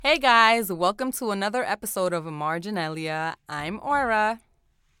Hey guys, welcome to another episode of Marginalia. I'm Aura.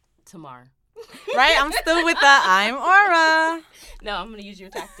 Tamar. Right? I'm still with the I'm Aura. No, I'm going to use your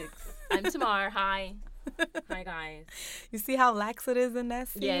tactics. I'm Tamar. Hi. Hi, guys. You see how lax it is in that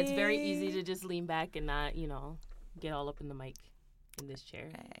seat? Yeah, it's very easy to just lean back and not, get all up in the mic in this chair.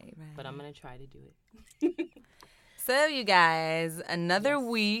 Right. But I'm going to try to do it. So, you guys, another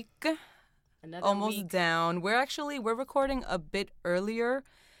week. Another almost week. down. We're recording a bit earlier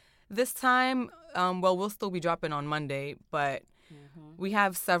this time. We'll still be dropping on Monday, but we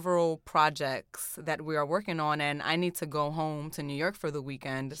have several projects that we are working on, and I need to go home to New York for the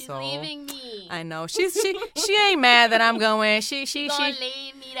weekend. She's so leaving me. I know she ain't mad that I'm going. She gonna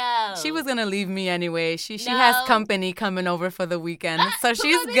leave me though. She was gonna leave me anyway. She No. has company coming over for the weekend, so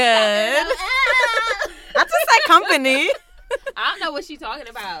she's Don't good. stop it. I just said company. I don't know what she's talking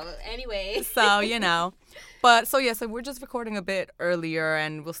about. Anyway. So, But so we're just recording a bit earlier,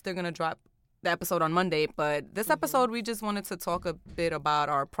 and we're still gonna drop the episode on Monday. But this episode, we just wanted to talk a bit about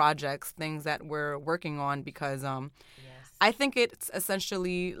our projects, things that we're working on, because I think it's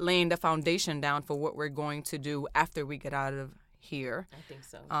essentially laying the foundation down for what we're going to do after we get out of here. I think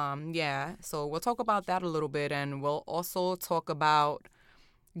so. So we'll talk about that a little bit, and we'll also talk about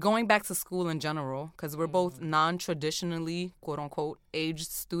going back to school in general, because we're both non-traditionally, quote-unquote,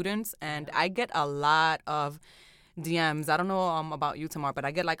 aged students, and I get a lot of DMs. I don't know about you, Tamar, but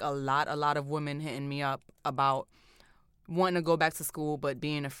I get like a lot of women hitting me up about wanting to go back to school but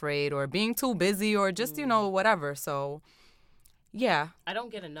being afraid or being too busy or just, whatever. So, yeah. I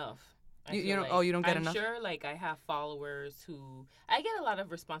don't get enough. You don't get enough? I'm sure, I have followers who... I get a lot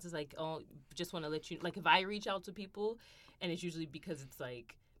of responses like, oh, just want to let you... Like, if I reach out to people, and it's usually because it's,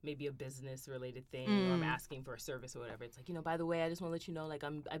 maybe a business-related thing, or I'm asking for a service or whatever. It's like, by the way, I just want to let you know,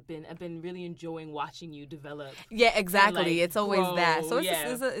 I've been really enjoying watching you develop. Yeah, exactly. And, it's always grow. that. So Yeah.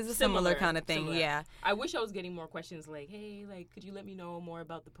 it's a similar kind of thing, similar. yeah. I wish I was getting more questions like, hey, could you let me know more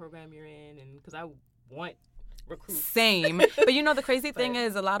about the program you're in? And because I want... recruits. Same. But the crazy thing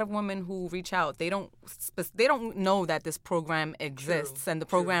is a lot of women who reach out, they don't know that this program exists. True. And the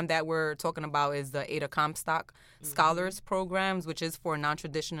program that we're talking about is the Ada Comstock Scholars Programs, which is for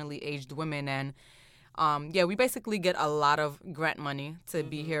non-traditionally aged women. And we basically get a lot of grant money to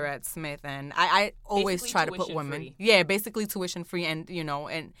be here at Smith. And I always Basically try to put tuition women. free. Yeah, basically tuition free. And,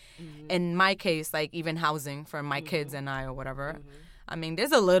 and in my case, even housing for my kids and I or whatever. I mean,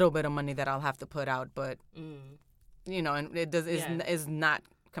 there's a little bit of money that I'll have to put out, but and it is not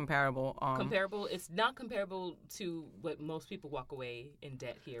comparable. Comparable. It's not comparable to what most people walk away in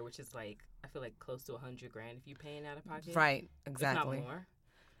debt here, which is I feel like close to $100,000 if you're paying out of pocket. Right. Exactly. If not more.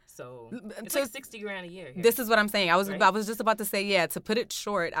 So it's So- $60,000 a year. Here. This is what I'm saying. I was Right? just about to say, to put it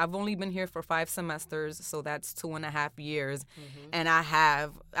short, I've only been here for 5 semesters, so that's 2.5 years, and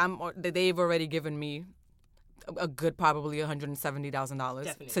they've already given me a good probably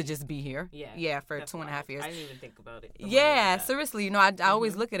 $170,000 to just be here. For That's 2.5 wild. years. I didn't even think about it. Seriously, I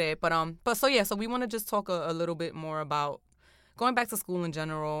always look at it, so we want to just talk a little bit more about going back to school in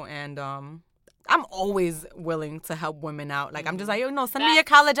general, and I'm always willing to help women out. I'm just send me your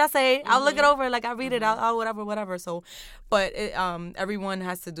college essay. I'll look it over. I read it. I'll whatever. So, but everyone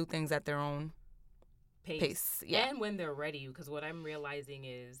has to do things at their own pace. Yeah. And when they're ready, because what I'm realizing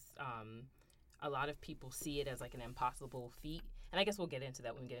is a lot of people see it as an impossible feat. And I guess we'll get into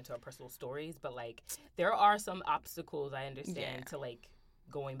that when we get into our personal stories. But there are some obstacles I understand to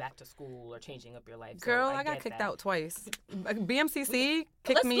going back to school or changing up your life. Girl, so I got get kicked that. out twice. BMCC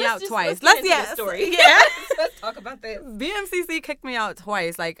kicked me Let's out just- twice. Let's get into the story. Yeah. Let's talk about this. BMCC kicked me out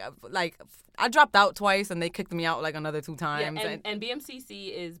twice. I dropped out twice, and they kicked me out another 2 Yeah, times. and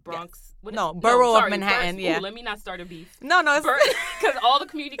BMCC is Bronx. Borough of Manhattan. Ooh, Yeah. let me not start a beef. No, it's Because all the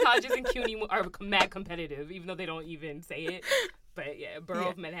community colleges in CUNY are mad competitive, even though they don't even say it. But Borough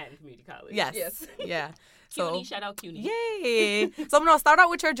of Manhattan Community College. Yes. Yeah. CUNY, shout out CUNY. Yay! So start out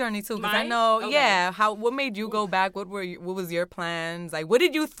with your journey too, because I Mine? know, Okay. what made you go back? What was your plans? What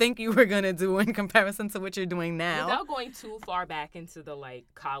did you think you were gonna do in comparison to what you're doing now? Without going too far back into the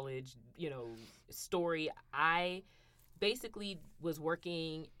college, story, I basically was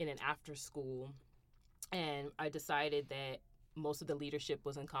working in an after school, and I decided that most of the leadership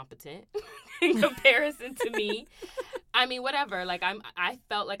was incompetent in comparison to me. I mean, whatever. I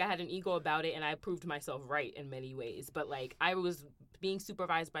felt like I had an ego about it, and I proved myself right in many ways. But I was being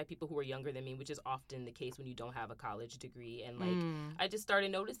supervised by people who were younger than me, which is often the case when you don't have a college degree. And I just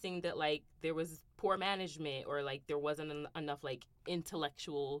started noticing that there was poor management, or there wasn't enough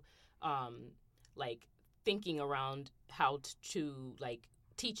intellectual thinking around how to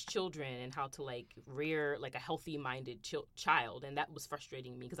teach children and how to like rear like a healthy minded child. And that was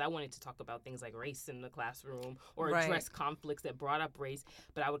frustrating me because I wanted to talk about things like race in the classroom or address conflicts that brought up race,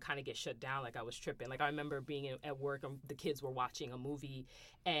 but I would kind of get shut down like I was tripping. Like I remember being at work and the kids were watching a movie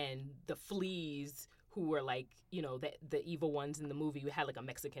and the fleas who were like, you know, the evil ones in the movie had like a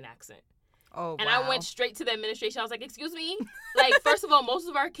Mexican accent. Oh, and wow. I went straight to the administration. I was like, excuse me? Like, first of all, most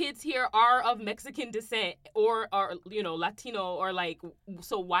of our kids here are of Mexican descent or are, you know, Latino or like,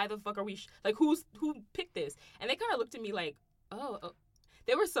 so why the fuck are we, like, who picked this? And they kind of looked at me like, oh.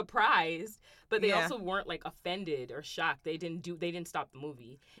 They were surprised, but they also weren't like offended or shocked. They didn't stop the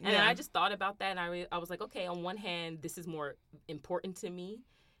movie. And then I just thought about that and I was like, okay, on one hand, this is more important to me.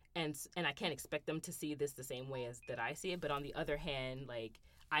 And I can't expect them to see this the same way as that I see it. But on the other hand, like,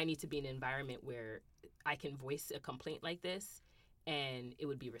 I need to be in an environment where I can voice a complaint like this and it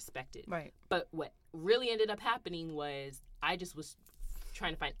would be respected. Right. But what really ended up happening was I just was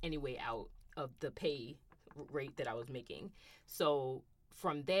trying to find any way out of the pay rate that I was making. So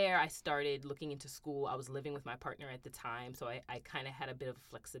from there, I started looking into school. I was living with my partner at the time, so I kind of had a bit of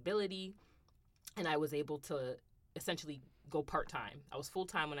flexibility, and I was able to essentially go part-time. I was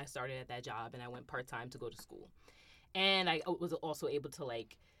full-time when I started at that job, and I went part-time to go to school. And I was also able to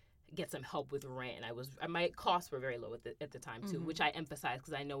like get some help with rent. And my costs were very low at the time too, which I emphasize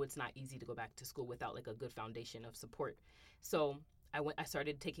because I know it's not easy to go back to school without like a good foundation of support. So I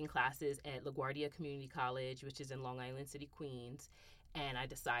started taking classes at LaGuardia Community College, which is in Long Island City, Queens. And I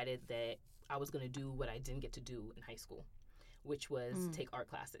decided that I was going to do what I didn't get to do in high school, which was take art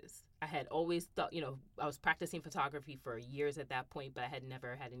classes. I had always thought, you know, I was practicing photography for years at that point, but I had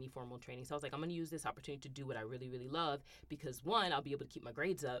never had any formal training. So I was like, I'm going to use this opportunity to do what I really, really love because, one, I'll be able to keep my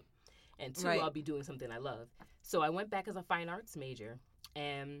grades up, and two, I'll be doing something I love. So I went back as a fine arts major,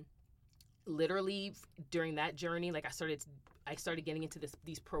 and literally during that journey, like I started getting into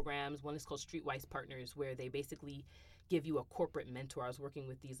these programs. One is called Streetwise Partners, where they basically give you a corporate mentor. I was working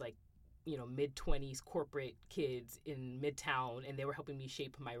with these like, you know, mid-20s corporate kids in Midtown, and they were helping me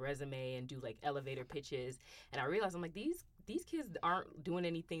shape my resume and do like elevator pitches. And I realized I'm like, these kids aren't doing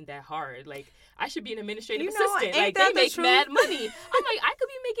anything that hard. Like, I should be an administrative assistant. Like, they make mad money. I'm like, I could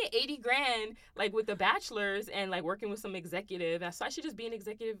be making $80,000 like with a bachelor's and like working with some executive. So I should just be an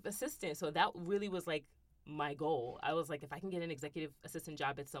executive assistant. So that really was like my goal. I was like, if I can get an executive assistant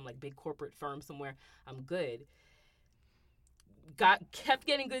job at some like big corporate firm somewhere, I'm good. Kept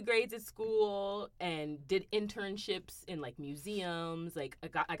getting good grades at school and did internships in like museums. Like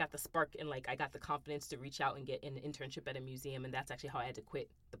I got the spark and like I got the confidence to reach out and get an internship at a museum, and that's actually how I had to quit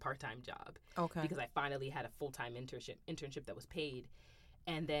the part-time job. Okay. Because I finally had a full-time internship that was paid.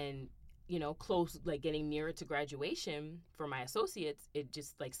 And then, you know, getting nearer to graduation for my associates, it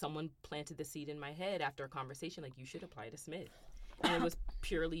just like someone planted the seed in my head after a conversation like, you should apply to Smith. And it was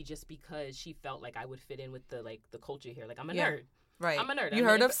purely just because she felt like I would fit in with the culture here. Like, I'm a nerd. Right. I'm a nerd. You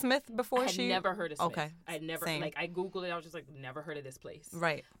heard of Smith before? I had never heard of Smith. Okay. I had never, like, I Googled it. I was just like, never heard of this place.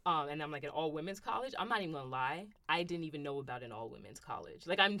 Right. And I'm like, an all-women's college? I'm not even going to lie. I didn't even know about an all-women's college.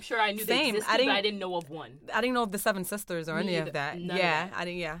 Like, I'm sure I knew they existed, but I didn't know of one. I didn't know of the Seven Sisters or any of that. None of that. I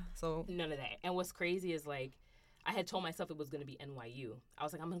didn't, so. None of that. And what's crazy is, like, I had told myself it was going to be NYU. I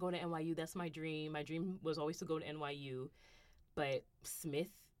was like, I'm going to go to NYU. That's my dream. My dream was always to go to NYU. But Smith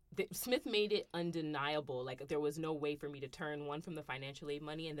made it undeniable. Like, there was no way for me to turn one from the financial aid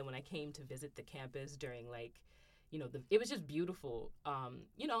money. And then when I came to visit the campus during, like, you know, it was just beautiful.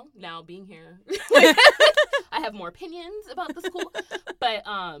 You know, now being here, I have more opinions about the school.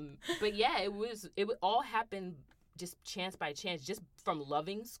 But yeah, it all happened just chance by chance, just from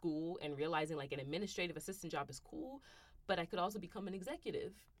loving school and realizing like an administrative assistant job is cool, but I could also become an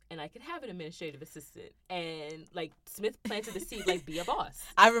executive. And I could have an administrative assistant. And, like, Smith planted the seed, like, be a boss.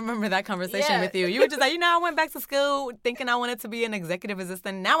 I remember that conversation with you. You were just like, I went back to school thinking I wanted to be an executive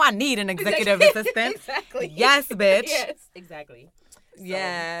assistant. Now I need an executive assistant. Exactly. Yes, bitch. Yes, exactly. So,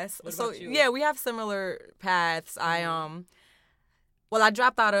 yes. What so, about you? Yeah, we have similar paths. Mm-hmm. I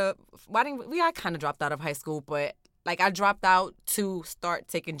dropped out of, I kind of dropped out of high school, but like I dropped out to start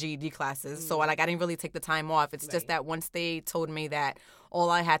taking GED classes. Mm-hmm. So like I didn't really take the time off. It's just that once they told me that all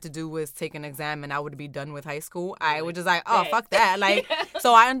I had to do was take an exam and I would be done with high school, I was just like, oh, fuck that. Like,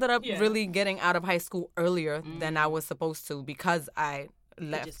 so I ended up really getting out of high school earlier than I was supposed to because I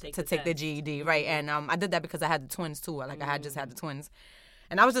left to take the GED, right? And I did that because I had the twins too. Like I had just had the twins.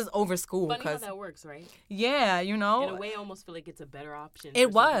 And I was just over school. Funny how that works, right? Yeah, you know. In a way, I almost feel like it's a better option. It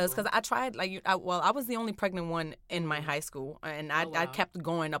was, because I tried, I was the only pregnant one in my high school. And I kept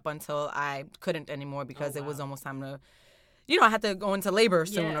going up until I couldn't anymore because it was almost time to, I had to go into labor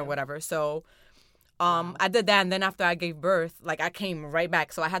soon or whatever. So I did that, and then after I gave birth, like, I came right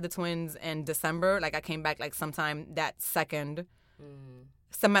back. So I had the twins in December. Like, I came back, like, sometime that second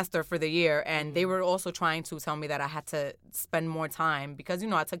semester for the year, and they were also trying to tell me that I had to spend more time because, you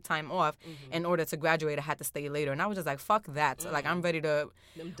know, I took time off in order to graduate. I had to stay later, and I was just like, fuck that. Like, I'm ready to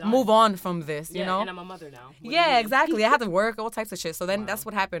move on from this, you know? And I'm a mother now. Yeah, exactly. I had to work, all types of shit. So then that's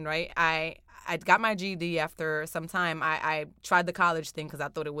what happened, right? I got my GED after some time. I tried the college thing because I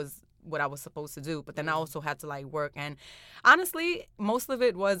thought it was what I was supposed to do, but then I also had to, like, work. And honestly, most of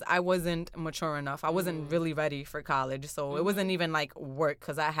it was I wasn't mature enough. I wasn't really ready for college, so it wasn't even like work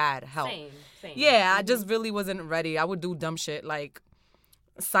because I had help. Same. Yeah, I just really wasn't ready. I would do dumb shit like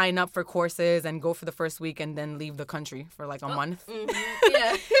sign up for courses and go for the first week and then leave the country for like a month.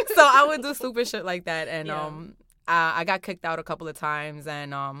 Yeah. So I would do stupid shit like that, and I got kicked out a couple of times.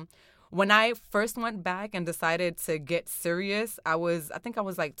 And when I first went back and decided to get serious, I think I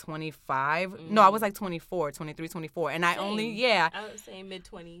was like 25. No, I was like 24, 23, 24. And I only, I was saying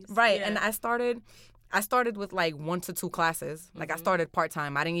mid-20s. Right. Yeah. And I started with like 1 to 2 classes. Like, I started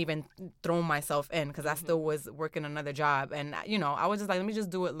part-time. I didn't even throw myself in because I still was working another job. And, you know, I was just like, let me just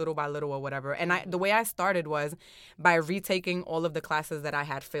do it little by little or whatever. And the way I started was by retaking all of the classes that I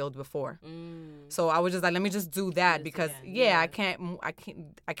had failed before. So I was just like, let me just do that because, I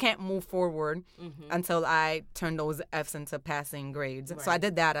can't move forward until I turn those Fs into passing grades. Right. So I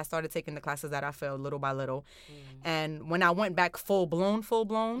did that. I started taking the classes that I failed little by little. And when I went back full blown,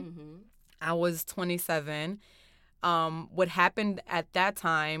 I was 27. What happened at that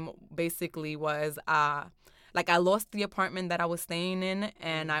time basically was like, I lost the apartment that I was staying in,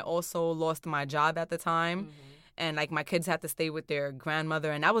 and I also lost my job at the time. And like, my kids had to stay with their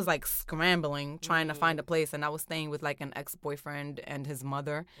grandmother, and I was like scrambling trying to find a place, and I was staying with like an ex-boyfriend and his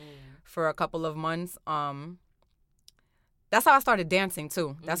mother for a couple of months. That's how I started dancing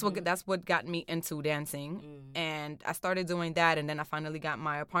too. That's what got me into dancing. And I started doing that, and then I finally got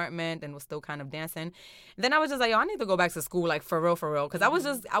my apartment and was still kind of dancing. Then I was just like, I need to go back to school, like, for real, because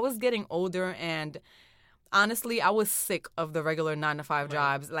I was getting older, and honestly, I was sick of the regular 9-to-5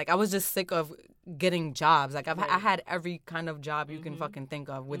 jobs. Like, I was just sick of getting jobs. Like, I had every kind of job you can fucking think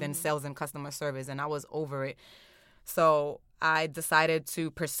of within sales and customer service, and I was over it. So I decided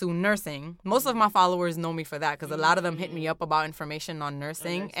to pursue nursing. Most of my followers know me for that because a lot of them hit me up about information on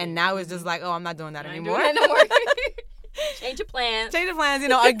nursing. And now it's just like, oh, I'm not doing that anymore. Change your plans. You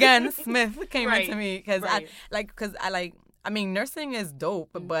know, again, Smith came into me because I mean, nursing is dope,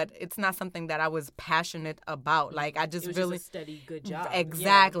 but it's not something that I was passionate about. Like, I just really... It was just a steady, good job.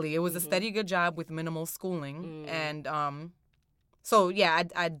 Exactly. Yeah. It was a steady, good job with minimal schooling. And so, yeah,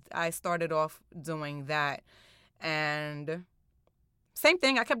 I started off doing that. And same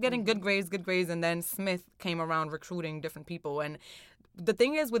thing, I kept getting good grades, and then Smith came around recruiting different people. And the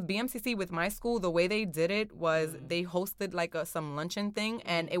thing is, with BMCC, with my school, the way they did it was they hosted like some luncheon thing,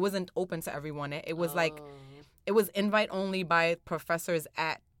 and it wasn't open to everyone. It was like, it was invite only by professors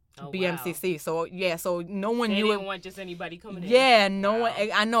at BMCC. Wow. So no one knew. They didn't want just anybody coming in. Yeah, no one.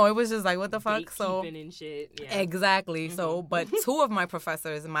 I know, it was just like, what the fuck. So and shit. Yeah. Exactly. So, but 2 of my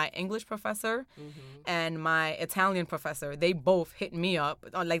professors, my English professor and my Italian professor, they both hit me up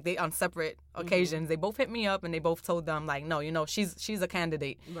on separate occasions. They both hit me up, and they both told them like, no, you know, she's a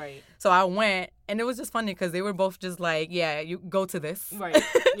candidate. Right. So I went, and it was just funny because they were both just like, yeah, you go to this. Right.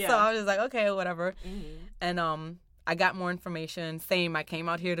 Yeah. So I was just like, okay, whatever. And I got more information. Same, I came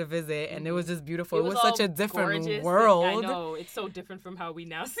out here to visit, and it was just beautiful. It was such a different world. I know, it's so different from how we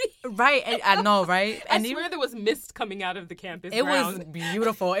now see. Right, I know, right? And I swear there was mist coming out of the campus. It was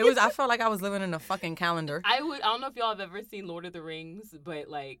beautiful. I felt like I was living in a fucking calendar. I don't know if y'all have ever seen Lord of the Rings, but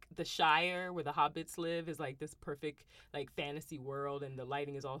like the Shire, where the hobbits live, is like this perfect like fantasy world, and the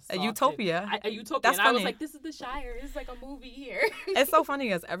lighting is all soft. A utopia. A utopia. That's and funny. I was like, this is the Shire. It's like a movie here. It's so funny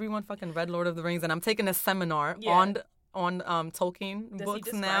because everyone fucking read Lord of the Rings, and I'm taking a seminar on Tolkien books now. Does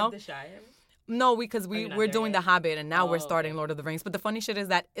he describe the Shire? No, because we're doing The Hobbit, and now we're starting Lord of the Rings. But the funny shit is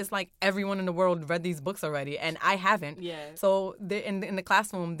that it's like everyone in the world read these books already, and I haven't. Yeah. So in the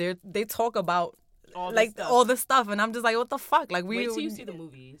classroom, they talk about all the stuff, and I'm just like, what the fuck? Like, wait till you see the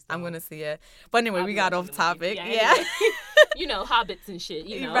movies. I'm gonna see it. But anyway, we got off topic. Yeah. You know, hobbits and shit.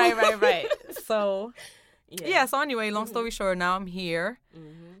 You know. Right. So. Yeah. So anyway, long story short, now I'm here.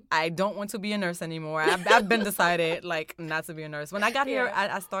 I don't want to be a nurse anymore. I've been decided like not to be a nurse. When I got here,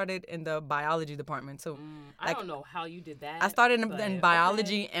 I started in the biology department too. I don't know how you did that. I started in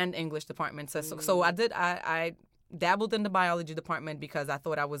biology and English departments. So I dabbled in the biology department because I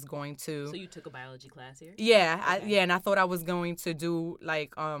thought I was going to. So you took a biology class here? Yeah, and I thought I was going to do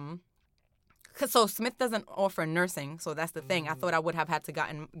like So Smith doesn't offer nursing, so that's the thing. I thought I would have had to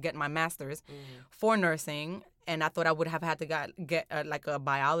get my master's for nursing, and I thought I would have had to get like a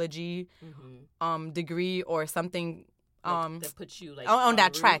biology degree or something. That puts you like on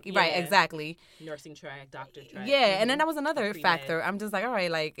that track, route. right? Yeah. Exactly. Nursing track, doctor track. Yeah, and then that was another Pre-med. factor. I'm just like, all right,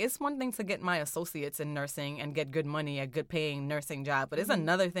 like it's one thing to get my associates in nursing and get good money, a good paying nursing job, but it's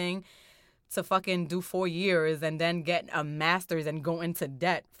another thing to fucking do 4 years and then get a master's and go into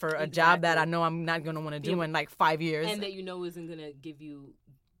debt for a job that I know I'm not gonna want to do in like 5 years, and that you know isn't gonna give you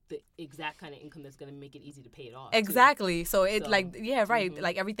the exact kind of income that's gonna make it easy to pay it off. Exactly. So it like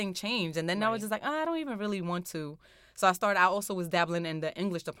like everything changed, and then I was Right. just like, I don't even really want to. So I also was dabbling in the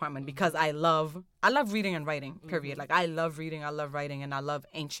English department because I love reading and writing, period. Like I love reading, I love writing, and I love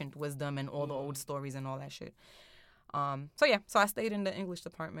ancient wisdom and all the old stories and all that shit. So I stayed in the English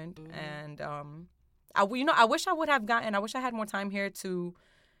department, and I wish I had more time here to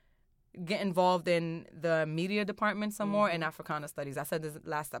get involved in the media department some more and Africana studies. I said this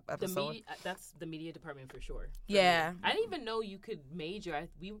last episode. That's the media department for sure. Yeah. I didn't even know you could major.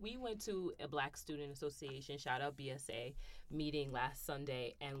 We went to a Black Student Association, shout out BSA, meeting last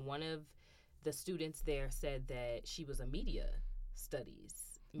Sunday, and one of the students there said that she was a media studies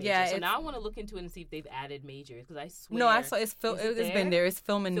major. Yeah, so now I want to look into it and see if they've added majors, because I swear. No, I saw it's there? been there. It's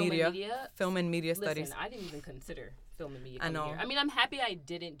film and Film media. and media? Film and media Listen, studies. I didn't even consider film and media. I know. Here. I mean, I'm happy I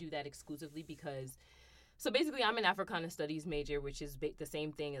didn't do that exclusively because. So basically, I'm an Africana Studies major, which is the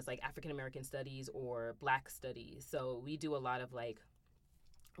same thing as like African American Studies or Black Studies. So we do a lot of like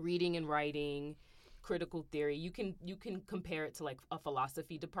reading and writing, critical theory. You can compare it to like a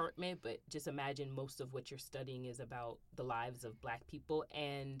philosophy department, but just imagine most of what you're studying is about the lives of Black people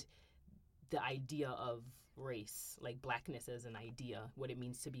and the idea of race, like Blackness as an idea, what it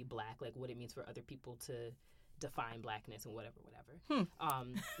means to be Black, like what it means for other people to define Blackness and whatever.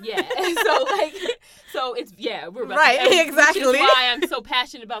 Yeah. so it's we're about right, to, exactly. Which is why I'm so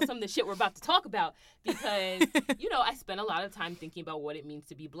passionate about some of the shit we're about to talk about, because I spent a lot of time thinking about what it means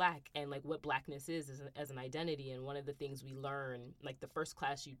to be Black and like what Blackness is as an identity. And one of the things we learn, like the first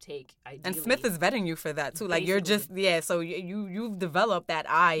class you take, ideally, and Smith is vetting you for that too. Like you're just so you've developed that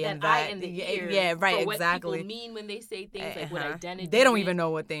eye and eye and the ear. Yeah, right, for what exactly. people mean when they say things like what identity. They don't is. even know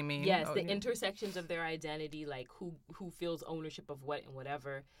what they mean. Yes, the intersections of their identity, like who feels ownership of what and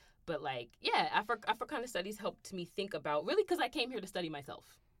whatever. But like, Africana Studies helped me think about, really, because I came here to study myself.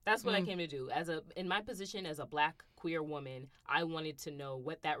 That's what I came to do. In my position as a Black queer woman, I wanted to know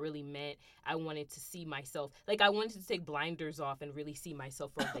what that really meant. I wanted to see myself, like I wanted to take blinders off and really see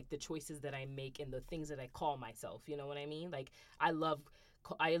myself for like the choices that I make and the things that I call myself. You know what I mean? Like I love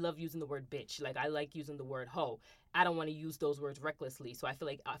using the word bitch. Like I like using the word hoe. I don't want to use those words recklessly. So I feel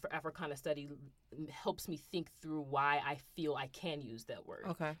like Africana Study helps me think through why I feel I can use that word.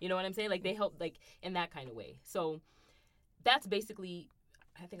 Okay. You know what I'm saying? Like they help like in that kind of way. So that's basically,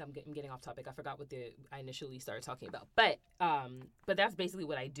 I think I'm getting off topic. I forgot what I initially started talking about. But that's basically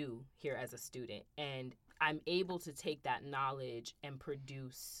what I do here as a student. And I'm able to take that knowledge and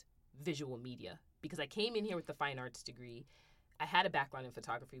produce visual media because I came in here with the fine arts degree. I had a background in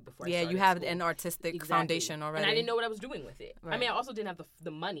photography before I started you have school. an artistic Exactly. foundation already. And I didn't know what I was doing with it. Right. I mean, I also didn't have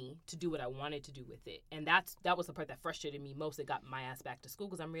the money to do what I wanted to do with it. And that was the part that frustrated me most. It got my ass back to school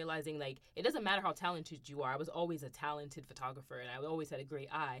because I'm realizing, like, it doesn't matter how talented you are. I was always a talented photographer, and I always had a great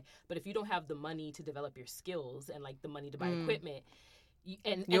eye. But if you don't have the money to develop your skills and, like, the money to buy equipment...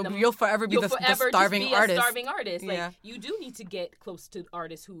 You'll forever be the starving artist. A starving artist. Like, yeah. You do need to get close to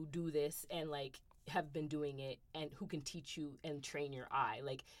artists who do this and, like, have been doing it and who can teach you and train your eye.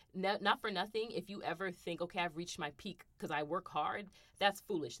 Like, not for nothing, if you ever think, okay, I've reached my peak because I work hard, that's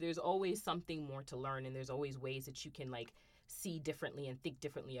foolish. There's always something more to learn, and there's always ways that you can, like, see differently and think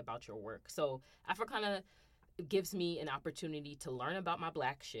differently about your work. So Africana gives me an opportunity to learn about my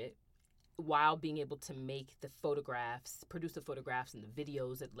Black shit while being able to make the photographs, produce the photographs and the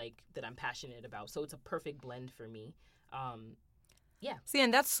videos that I'm passionate about. So it's a perfect blend for me. Yeah. See,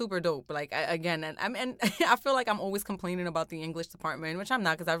 and that's super dope. Like, I feel like I'm always complaining about the English department, which I'm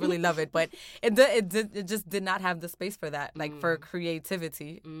not because I really love it. But it just did not have the space for that, like for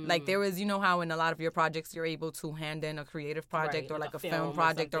creativity. Like there was, how in a lot of your projects you're able to hand in a creative project, right, or like a film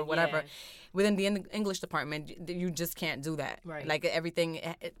project or whatever. Yeah. Within the English department, you just can't do that. Right. Like everything,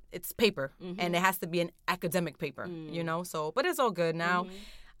 it's paper, and it has to be an academic paper. So, but it's all good now.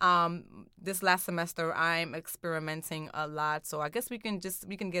 This last semester, I'm experimenting a lot, so I guess we can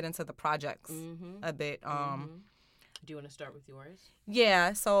get into the projects a bit. Do you want to start with yours?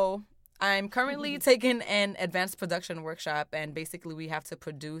 Yeah, so I'm currently taking an advanced production workshop, and basically we have to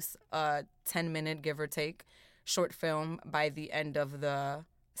produce a 10-minute, give or take, short film by the end of the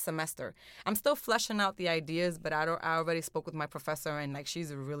semester. I'm still fleshing out the ideas, but I already spoke with my professor, and like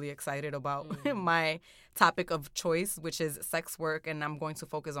she's really excited about my topic of choice, which is sex work, and I'm going to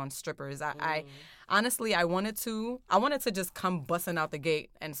focus on strippers. I honestly I wanted to just come busting out the gate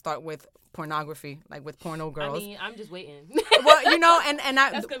and start with pornography, like with porno girls. I mean, I'm just waiting. Well, you know, and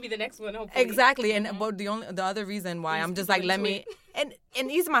that's gonna be the next one, hopefully. Exactly, and but the other reason why I'm just like let me and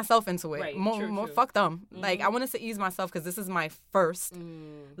ease myself into it. Right, More true. fuck them. Like I wanted to ease myself because this is my first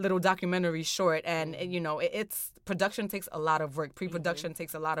little documentary short, and you know it's production takes a lot of work. Pre-production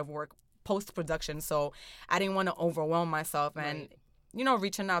takes a lot of work. Post-production, so I didn't want to overwhelm myself and you know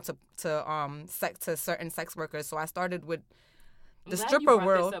reaching out to certain sex workers. So I started with the stripper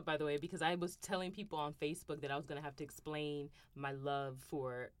world. This up, by the way, because I was telling people on Facebook that I was going to have to explain my love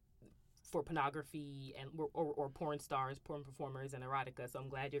for pornography and or porn stars, porn performers, and erotica. So I'm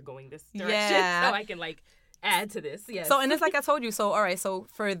glad you're going this direction, so I can like add to this. Yes. So and it's like I told you. So all right. So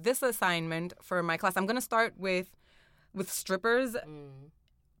for this assignment for my class, I'm going to start with strippers,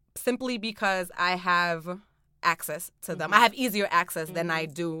 simply because I have access to them. I have easier access than I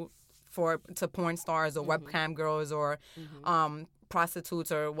do to porn stars or webcam girls or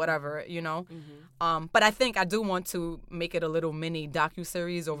prostitutes or whatever, you know. But I think I do want to make it a little mini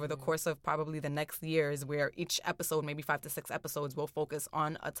docuseries over the course of probably the next years, where each episode, maybe 5 to 6 episodes, will focus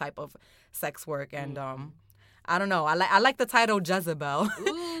on a type of sex work. And I don't know. I like the title Jezebel.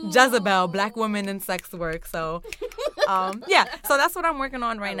 Jezebel, Black Women in Sex Work. So yeah. So that's what I'm working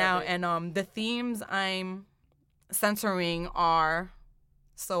on right now. And the themes I'm centering are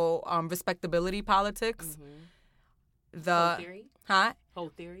respectability politics. Whole theory? Huh? Whole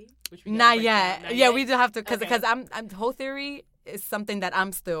theory? Which Not yet. Yeah, we do have to because I'm whole theory is something that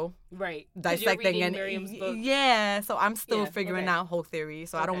I'm still dissecting and Miriam's book. Yeah, so I'm still figuring out whole theory.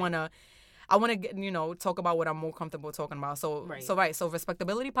 So I don't want to. I want to, talk about what I'm more comfortable talking about. So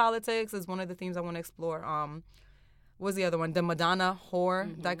respectability politics is one of the themes I want to explore. What's the other one? The Madonna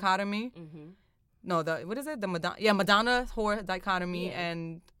whore dichotomy. No, what is it? The Madonna whore dichotomy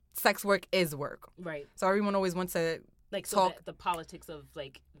and sex work is work. Right. So everyone always wants to talk the politics of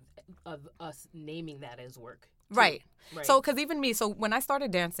of us naming that as work. Too. Right. So because even me, so when I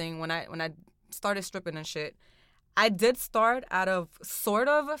started dancing, when I started stripping and shit, I did start out of sort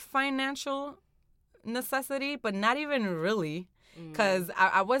of financial necessity, but not even really, because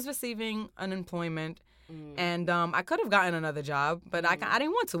I was receiving unemployment, and I could have gotten another job, but I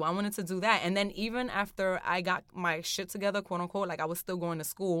didn't want to. I wanted to do that. And then even after I got my shit together, quote unquote, like I was still going to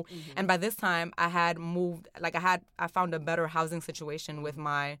school, and by this time I had moved, like I found a better housing situation with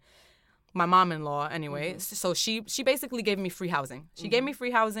my mom-in-law anyway. So she basically gave me free housing. She gave me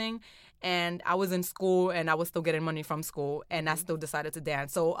free housing. And I was in school, and I was still getting money from school, and I still decided to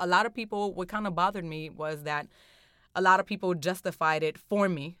dance. So a lot of people, what kind of bothered me was that a lot of people justified it for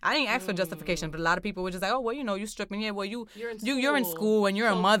me. I didn't ask for justification, but a lot of people were just like, oh, well, you stripping. Yeah, well, you're in school, and you're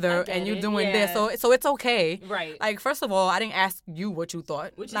a mother, and you're doing this. So it's okay. Right. Like, first of all, I didn't ask you what you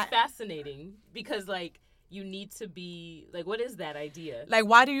thought. Which is fascinating, because, like, you need to be, like, what is that idea? Like,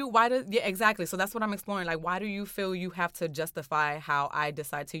 yeah, exactly. So that's what I'm exploring. Like, why do you feel you have to justify how I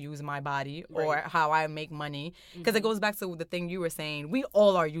decide to use my body or how I make money? Because it goes back to the thing you were saying. We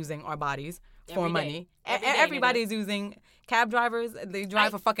all are using our bodies for money. Everybody's using cab drivers. They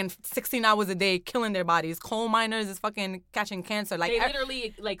drive for fucking 16 hours a day, killing their bodies. Coal miners is fucking catching cancer. Like, they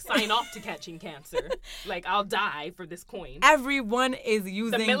literally, like, sign off to catching cancer. Like, I'll die for this coin. Everyone is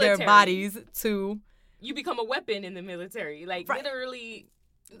using their bodies to... You become a weapon in the military. Like, literally...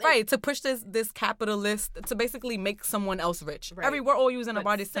 Like, to push this capitalist, to basically make someone else rich. Right. We're all using our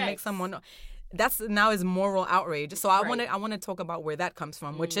bodies to make someone... That's now is moral outrage. So I want to talk about where that comes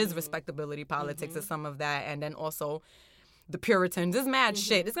from, which is respectability politics is some of that. And then also the Puritans. This mad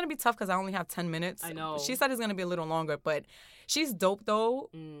shit. It's going to be tough because I only have 10 minutes. I know. She said it's going to be a little longer, but she's dope, though.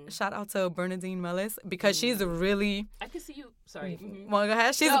 Shout out to Bernadine Mellis, because she's really... I can see you... Sorry. Well, go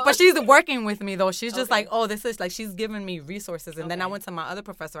ahead. But she's working with me, though. She's just like, oh, this is... Like, she's giving me resources. And then I went to my other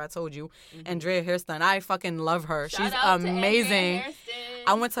professor, I told you, Andrea Hairston. I fucking love her. She's amazing.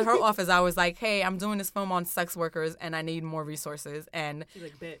 I went to her office. I was like, hey, I'm doing this film on sex workers, and I need more resources. And she's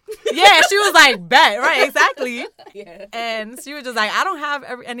like, bet. Yeah, she was like, bet. Right, exactly. Yeah. And she was just like, I don't have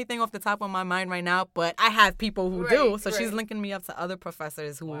anything off the top of my mind right now, but I have people who do. So she's linking me up to other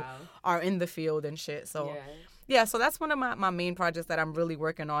professors who are in the field and shit. So yeah, so that's one of my main projects that I'm really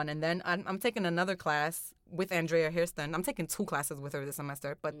working on. And then I'm taking another class with Andrea Hairston. I'm taking 2 classes with her this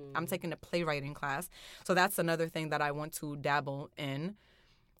semester, but I'm taking a playwriting class. So that's another thing that I want to dabble in.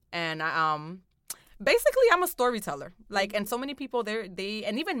 And basically, I'm a storyteller. Like, and so many people they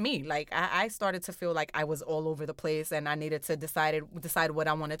and even me, like, I started to feel like I was all over the place, and I needed to decide what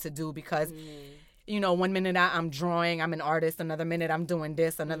I wanted to do because, one minute I'm drawing, I'm an artist. Another minute I'm doing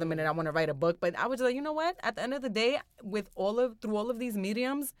this. Another minute I want to write a book. But I was like, you know what? At the end of the day, through all of these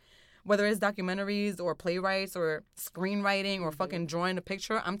mediums, whether it's documentaries or playwrights or screenwriting or fucking drawing a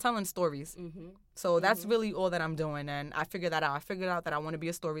picture, I'm telling stories. So that's really all that I'm doing. And I figured that out. I figured out that I want to be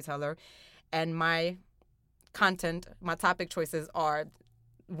a storyteller. And my content, my topic choices are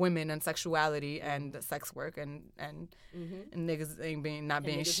women and sexuality and sex work and niggas ain't not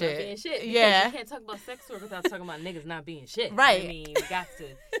being shit. Not being shit. Yeah. You can't talk about sex work without talking about niggas not being shit. Right. I mean, we got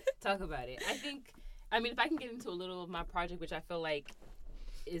to talk about it. If I can get into a little of my project, which I feel like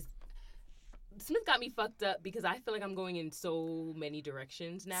is... Smith got me fucked up because I feel like I'm going in so many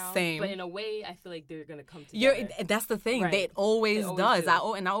directions now. Same. But in a way, I feel like they're going to come together. That's the thing. Right. It always does. Do.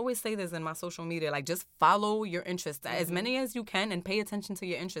 I always say this in my social media. Like, just follow your interests. As many as you can and pay attention to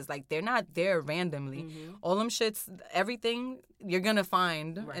your interests. Like, they're not there randomly. All them shits, everything you're going to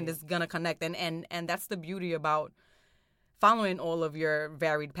find and it's going to connect. And that's the beauty about following all of your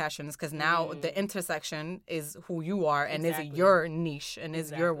varied passions, because now the intersection is who you are and is your niche and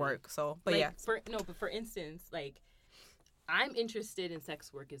is your work. So, but like, yeah. For instance, like, I'm interested in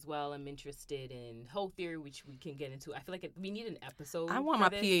sex work as well. I'm interested in whole theory, which we can get into. I feel like we need an episode. I want my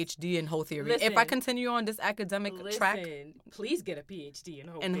PhD in whole theory. If I continue on this academic track, please get a PhD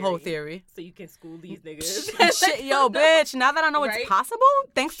in whole theory, so you can school these niggas. Shit, yo, bitch. Now that I know it's possible,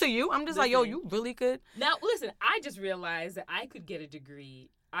 thanks to you, I'm just like, yo, you really could. Now, listen, I just realized that I could get a degree.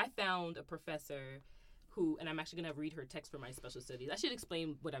 I found a professor who, and I'm actually going to read her text for my special studies. I should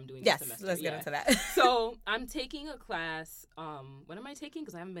explain what I'm doing this semester. Let's get into that. So I'm taking a class. What am I taking?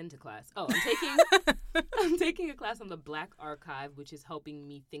 Because I haven't been to class. Oh, I'm taking a class on the Black Archive, which is helping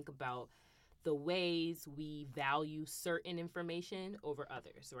me think about the ways we value certain information over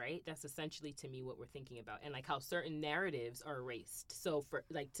others, right? That's essentially, to me, what we're thinking about. And, like, how certain narratives are erased. So, for,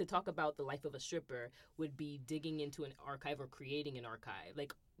 like, to talk about the life of a stripper would be digging into an archive or creating an archive.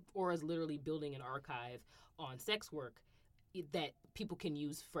 Like, or as literally building an archive on sex work that people can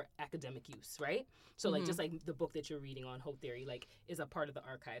use for academic use, right? So, like, just like the book that you're reading on whole theory, like, is a part of the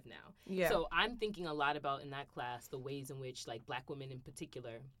archive now. Yeah. So I'm thinking a lot about, in that class, the ways in which, like, Black women in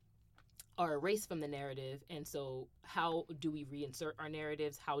particular are erased from the narrative. And so how do we reinsert our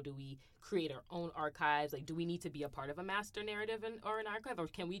narratives? How do we create our own archives? Like, do we need to be a part of a master narrative or an archive? Or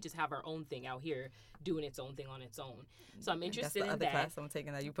can we just have our own thing out here doing its own thing on its own? So I'm interested in that. That's the other class I'm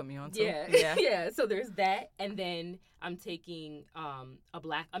taking that you put me on too. Yeah. Yeah. So there's that. And then I'm taking a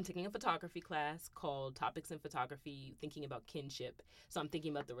photography class called Topics in Photography, thinking about kinship. So I'm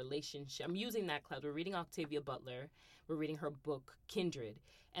thinking about the relationship. I'm using that class. We're reading Octavia Butler. We're reading her book, Kindred.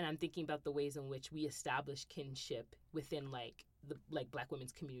 And I'm thinking about the ways in which we establish kinship within, like, the Black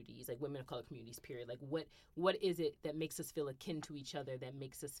women's communities, like women of color communities, period. Like, what is it that makes us feel akin to each other, that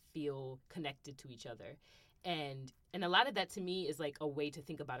makes us feel connected to each other? And a lot of that, to me, is like a way to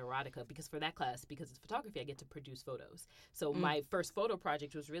think about erotica, because for that class, because it's photography, I get to produce photos. So my first photo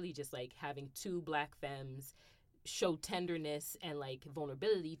project was really just like having two Black femmes show tenderness and, like,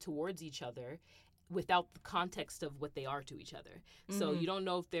 vulnerability towards each other without the context of what they are to each other. So you don't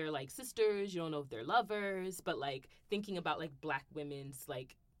know if they're, like, sisters, you don't know if they're lovers, but, like, thinking about, like, Black women's,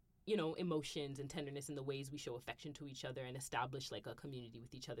 like, you know, emotions and tenderness and the ways we show affection to each other and establish, like, a community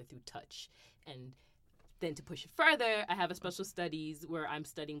with each other through touch. And then to push it further, I have a special studies where I'm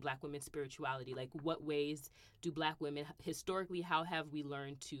studying Black women's spirituality. Like, what ways do Black women, historically, how have we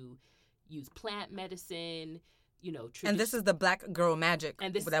learned to use plant medicine, you know, and this is the Black Girl Magic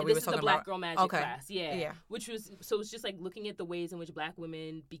and this, that and we this were talking is the Black about. Girl Magic class, yeah. Which was, so it's just like looking at the ways in which Black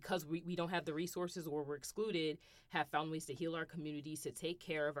women, because we don't have the resources or we're excluded, have found ways to heal our communities, to take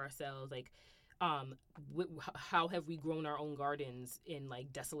care of ourselves. Like, how have we grown our own gardens in,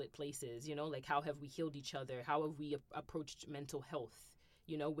 like, desolate places? You know, like, how have we healed each other? How have we approached mental health?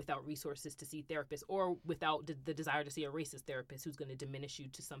 You know, without resources to see therapists, or without the desire to see a racist therapist who's going to diminish you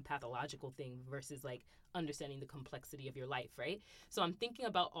to some pathological thing versus, like, understanding the complexity of your life, right? So I'm thinking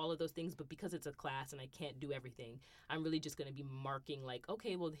about all of those things, but because it's a class and I can't do everything, I'm really just going to be marking, like,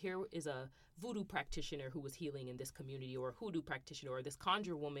 okay, well, here is a voodoo practitioner who was healing in this community, or a hoodoo practitioner, or this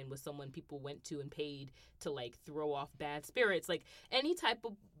conjure woman was someone people went to and paid to, like, throw off bad spirits. Like, any type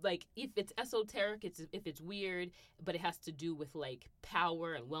of, like, if it's esoteric, if it's weird, but it has to do with, like,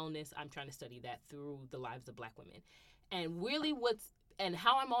 power and wellness, I'm trying to study that through the lives of Black women. And really and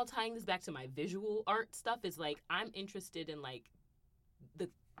how I'm all tying this back to my visual art stuff is, like, I'm interested in, like, the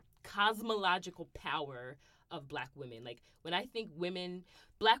cosmological power of Black women. Like, when I think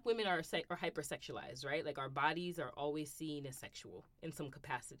Black women are hypersexualized, right? Like, our bodies are always seen as sexual in some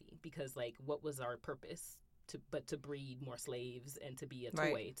capacity because, like, what was our purpose? To breed more slaves and to be a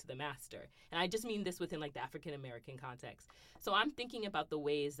toy to the master. And I just mean this within, like, the African American context. So I'm thinking about the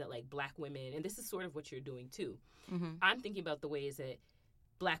ways that, like, Black women, and this is sort of what you're doing too. Mm-hmm. I'm thinking about the ways that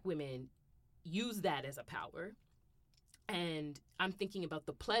Black women use that as a power. And I'm thinking about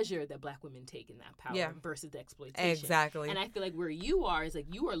the pleasure that Black women take in that power versus the exploitation. Exactly. And I feel like where you are is,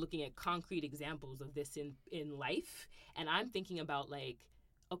 like, you are looking at concrete examples of this in life. And I'm thinking about, like,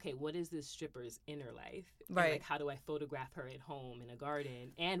 okay, what is this stripper's inner life? Right. And, like, how do I photograph her at home in a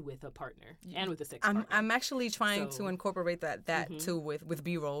garden and with a partner and with a sex partner? I'm actually trying to incorporate that too with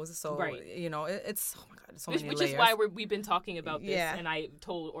B-rolls. So, you know, it's, oh my God, so many layers. Which is why we've been talking about this. And I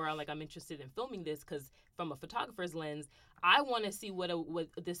told Oral, like, I'm interested in filming this because from a photographer's lens, I want to see what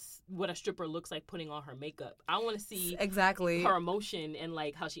a stripper looks like putting on her makeup. I want to see her emotion and,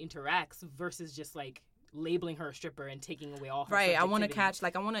 like, how she interacts versus just, like, labeling her a stripper and taking away all her I want to catch,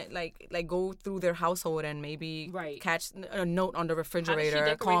 like, I want to like go through their household and maybe catch a note on the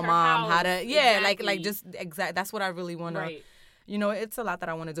refrigerator, call mom, how to like just that's what I really want to you know, it's a lot that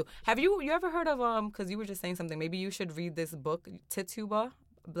I want to do. Have you ever heard of because you were just saying something, maybe you should read this book, Tituba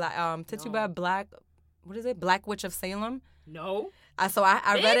Black, what is it, Black Witch of Salem? No. So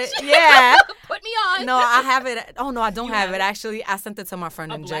I read it. Yeah. Put me on. No, I have it. Oh, no, I don't have it. Actually, I sent it to my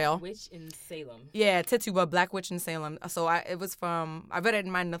friend in jail. Black Witch in Salem. Yeah, Tituba, Black Witch in Salem. So I read it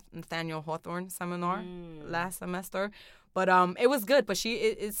in my Nathaniel Hawthorne seminar last semester. But it was good. But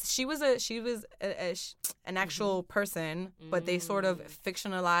she was an actual person, but they sort of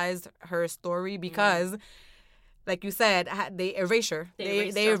fictionalized her story because like you said, they erase her. They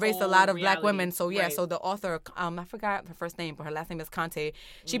erased a lot of reality. Black women. So yeah, so the author, I forgot her first name, but her last name is Conte.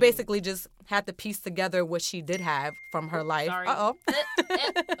 She basically just had to piece together what she did have from her life. Sorry.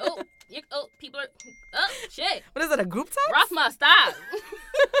 People are. Oh shit. What is it? A group text? Rahma, stop.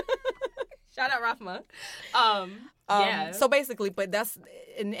 Shout out Rahma. Yeah. So basically, but that's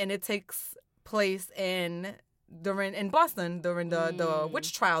and it takes place in Boston during the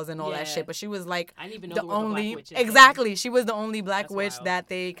witch trials and all that shit. But she was like I didn't even know the only she was the only Black witch that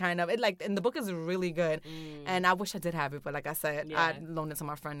they kind of and the book is really good. And I wish I did have it, but like I said, I loaned it to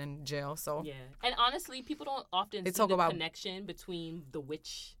my friend in jail. So yeah, and honestly, people don't often see the connection between the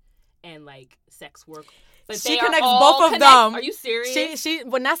witch and like sex work. But she connects both of them. Are you serious? She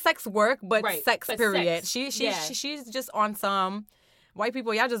well, not sex work, but sex period. She's just on some. White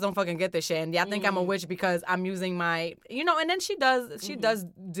people, y'all just don't fucking get this shit, and y'all think I'm a witch because I'm using my, you know. And then she does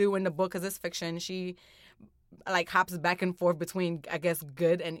do in the book, because it's fiction. She like hops back and forth between, I guess,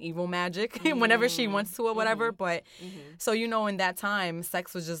 good and evil magic whenever she wants to or whatever. But so you know, in that time,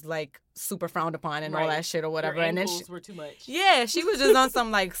 sex was just like super frowned upon and all that shit or whatever. Your and then she were too much. Yeah, she was just on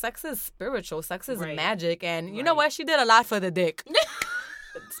some like sex is spiritual, sex is magic, and you know what? She did a lot for the dick.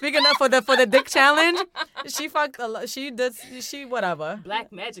 Speaking of for the dick challenge, she fucked a lot. She whatever. Black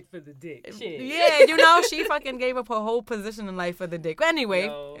magic for the dick. Shit. Yeah, you know, she fucking gave up her whole position in life for the dick.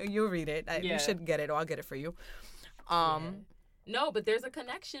 Anyway, you read it. You should get it, or I'll get it for you. No, but there's a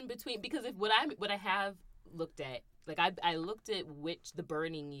connection between, because if what I have looked at, like I looked at the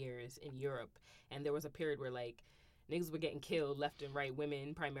burning years in Europe, and there was a period where like niggas were getting killed left and right,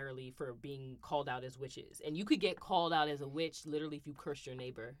 women primarily, for being called out as witches. And you could get called out as a witch literally if you cursed your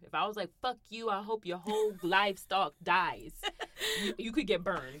neighbor. If I was like, fuck you, I hope your whole livestock dies, you could get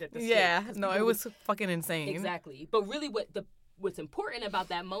burned at the stake. Yeah, no, it was fucking insane. Exactly. But really what's important about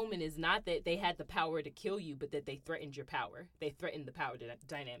that moment is not that they had the power to kill you, but that they threatened your power. They threatened the power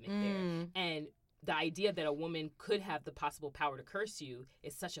dynamic there. And the idea that a woman could have the possible power to curse you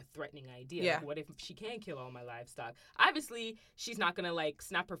is such a threatening idea. Yeah. Like, what if she can kill all my livestock? Obviously, she's not going to, like,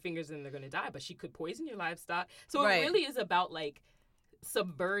 snap her fingers and they're going to die, but she could poison your livestock. So it really is about, like,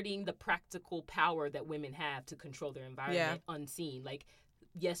 subverting the practical power that women have to control their environment unseen. Like,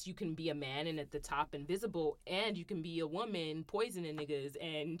 yes, you can be a man and at the top invisible, and you can be a woman poisoning niggas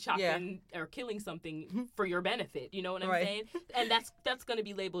and chopping or killing something for your benefit. You know what I'm saying? And that's going to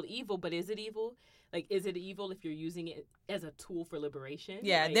be labeled evil, but is it evil? Like, is it evil if you're using it as a tool for liberation?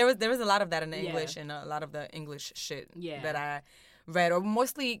 Yeah, like, there was a lot of that in the English and a lot of the English shit that I read, or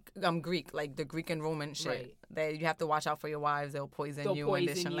mostly Greek, like the Greek and Roman shit. That you have to watch out for your wives; they'll poison you and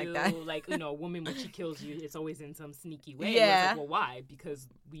this shit like that. Like, you know, a woman, when she kills you, it's always in some sneaky way. Yeah. Like, well, why? Because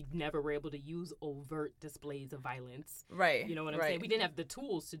we never were able to use overt displays of violence. Right. You know what I'm saying? We didn't have the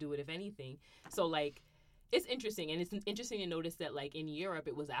tools to do it, if anything. So, like, it's interesting, and it's interesting to notice that, like, in Europe,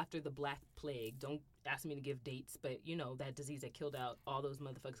 it was after the Black Plague. asking me to give dates, but that disease that killed out all those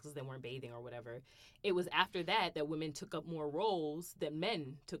motherfuckers because they weren't bathing or whatever. It was after that women took up more roles that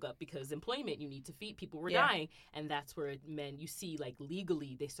men took up, because employment, you need to feed, people were dying, and that's where men, you see, like,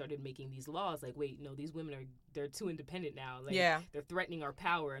 legally they started making these laws like, wait, no, these women they're too independent now, like, they're threatening our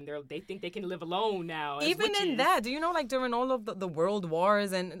power, and they think they can live alone now as even witches. in that, do you know, like, during all of the world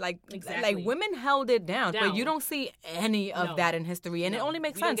wars and like women held it down, but you don't see any of that in history, and it only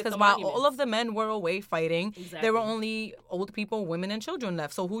makes sense because while all of the men were away fighting, there were only old people, women, and children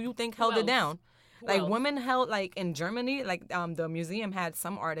left. So who you think held it down? Like, women held, like, in Germany, like, the museum had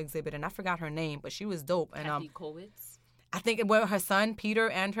some art exhibit, and I forgot her name, but she was dope. And Kathy Kollwitz? I think her son Peter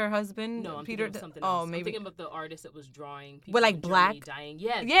and her husband. No, I'm Peter. Thinking of something else. Maybe. I'm thinking about the artist that was drawing people like in black Germany dying.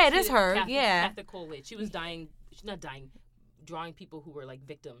 Yeah, it is her. Kathy Kollwitz. She was dying. She's not dying. Drawing people who were like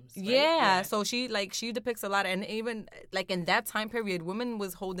victims. Right? Yeah, so she depicts a lot, and even like in that time period, women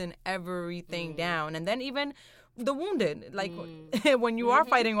was holding everything down, and then even the wounded, like when you are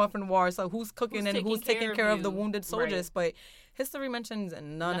fighting off in war, so who's cooking and who's taking care of the wounded soldiers? Right. But history mentions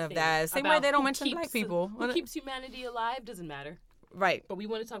none of that. Same way they don't mention black people. Who keeps humanity alive doesn't matter. Right. But we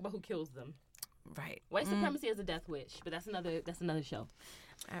want to talk about who kills them. Right. White supremacy is a death wish, but that's another show.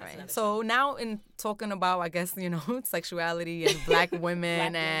 All right. So now in talking about, I guess, sexuality and black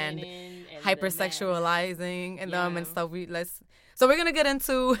women and hypersexualizing and them and stuff, so we're gonna get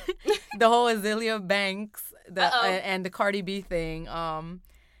into the whole Azealia Banks and the Cardi B thing.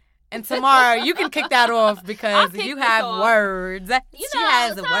 And Tamar, you can kick that off because you have words. She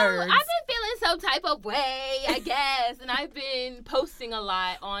has words. I've been feeling some type of way, I guess, and I've been posting a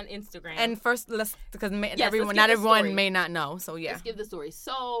lot on Instagram. And first, because not everyone may not know, so yeah. Let's give the story.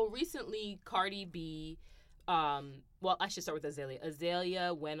 So recently, Cardi B, well, I should start with Azealia.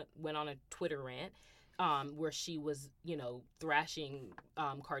 Azealia went on a Twitter rant. Where she was, thrashing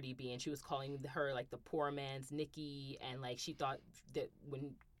Cardi B, and she was calling her like the poor man's Nicki, and like she thought that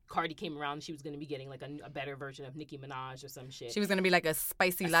when Cardi came around, she was going to be getting like a better version of Nicki Minaj or some shit. She was going to be like a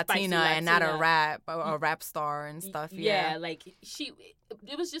spicy Latina and not a rap star and stuff. Yeah, like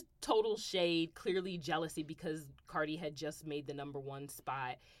it was just total shade, clearly jealousy because Cardi had just made the #1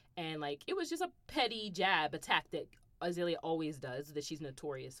 spot, and like it was just a petty jab attack that Azealia always does, that she's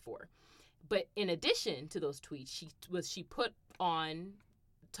notorious for. But in addition to those tweets, she put on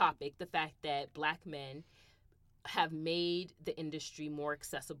topic the fact that black men have made the industry more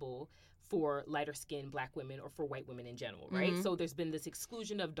accessible for lighter-skinned black women or for white women in general, right? Mm-hmm. So there's been this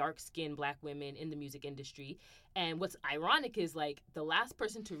exclusion of dark-skinned black women in the music industry. And what's ironic is, like, the last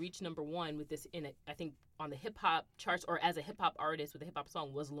person to reach #1 with this, I think, on the hip-hop charts or as a hip-hop artist with a hip-hop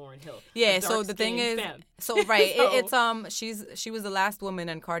song was Lauryn Hill. Yeah, so the thing is, femme. So, right, she was the last woman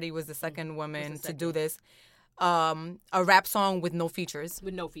and Cardi was the second woman to do this. A rap song with no features.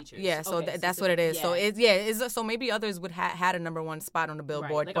 Yeah, so that's what it is. Yeah. So so maybe others would had a #1 spot on the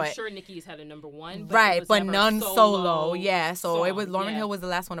Billboard, right. Like, but I'm sure Nicki's had a #1, but right, but none solo. Yeah, so song. It was Lauryn Hill was the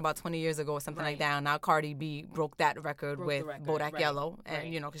last one about 20 years ago or something like that. And now Cardi B broke that record with Bodak Yellow,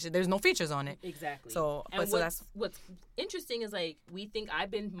 and because there's no features on it. Exactly. So, what's interesting is like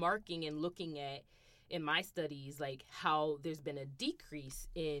I've been marking and looking at in my studies, like how there's been a decrease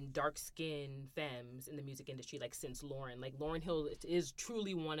in dark-skinned femmes in the music industry, like since Lauryn. Like Lauryn Hill is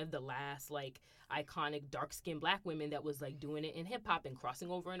truly one of the last like iconic dark-skinned black women that was like doing it in hip-hop and crossing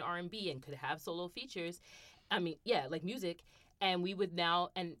over in R&B and could have solo features. I mean, yeah, like music. And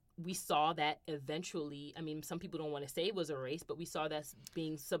we saw that eventually, I mean, some people don't want to say it was erased, but we saw that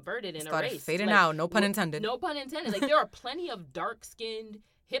being subverted and erased. Fading out, no pun intended. No pun intended. Like there are plenty of dark-skinned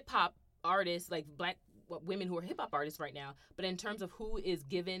hip-hop artists, like black women who are hip-hop artists right now, but in terms of who is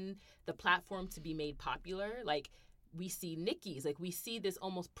given the platform to be made popular, like we see Nicki's, like we see this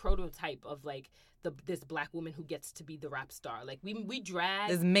almost prototype of like this black woman who gets to be the rap star. Like we drag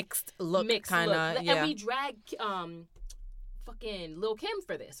this mixed look kind of, and we drag fucking Lil' Kim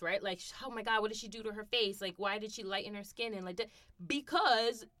for this, right? Like, oh my God, what did she do to her face? Like, why did she lighten her skin and like that?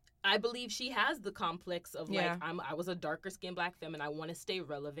 Because I believe she has the complex of like, I was a darker skinned black femme and I want to stay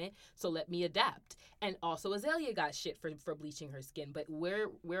relevant, so let me adapt. And also Azealia got shit for bleaching her skin, but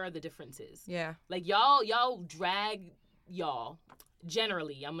where are the differences? Yeah. Like y'all drag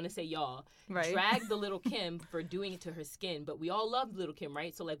generally, I'm going to say y'all, drag the Lil' Kim for doing it to her skin, but we all love Lil' Kim,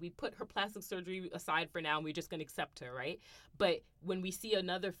 right? So, like, we put her plastic surgery aside for now, and we're just going to accept her, right? But when we see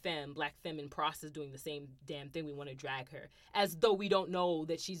another black femme in process doing the same damn thing, we want to drag her, as though we don't know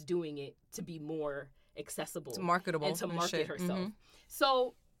that she's doing it to be more accessible. It's marketable. And to market herself. Mm-hmm.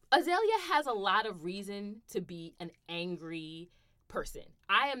 So, Azealia has a lot of reason to be an angry person.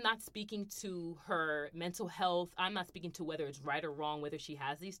 I am not speaking to her mental health. I'm not speaking to whether it's right or wrong, whether she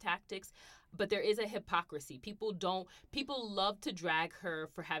has these tactics. But there is a hypocrisy. People love to drag her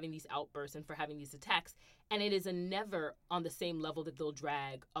for having these outbursts and for having these attacks. And it is never on the same level that they'll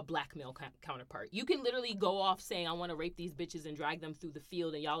drag a black male counterpart. You can literally go off saying, I want to rape these bitches and drag them through the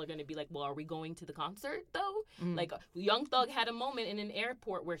field. And y'all are going to be like, well, are we going to the concert, though? Like, Young Thug had a moment in an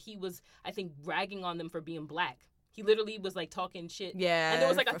airport where he was, I think, bragging on them for being black. He literally was like talking shit. Yeah. And there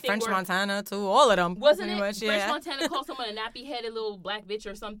was like a thing French where, Montana too. All of them. Wasn't it? Much, French Montana called someone a nappy-headed little black bitch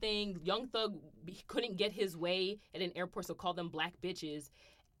or something. Young Thug couldn't get his way at an airport, so called them black bitches.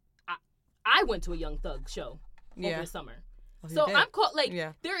 I went to a Young Thug show over the summer. Oh, so I'm called like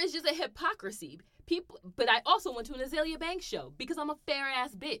there is just a hypocrisy. People, but I also went to an Azalea Banks show because I'm a fair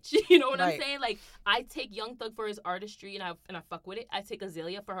ass bitch. You know what I'm saying? Like, I take Young Thug for his artistry and I fuck with it. I take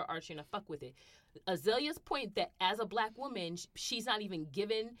Azalea for her artistry and I fuck with it. Azalea's point that as a black woman, she's not even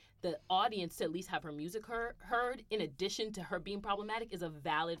given the audience to at least have her music heard in addition to her being problematic is a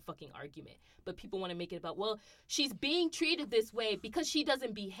valid fucking argument. But people want to make it about, well, she's being treated this way because she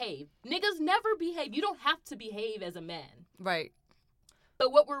doesn't behave. Niggas never behave. You don't have to behave as a man. Right.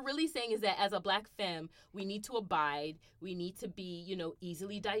 But what we're really saying is that as a black femme, we need to abide. We need to be, you know,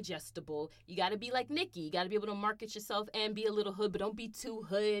 easily digestible. You got to be like Nicki. You got to be able to market yourself and be a little hood, but don't be too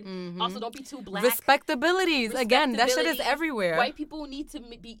hood. Mm-hmm. Also, don't be too black. Respectabilities. Again, that shit is everywhere. White people need to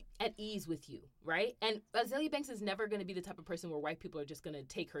be at ease with you, right? And Azalea Banks is never going to be the type of person where white people are just going to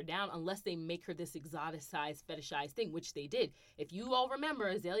take her down unless they make her this exoticized, fetishized thing, which they did. If you all remember,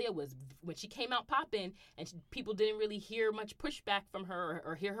 Azalea was, when she came out popping and people didn't really hear much pushback from her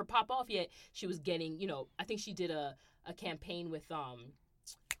or hear her pop off yet, she was getting, you know, I think she did a campaign with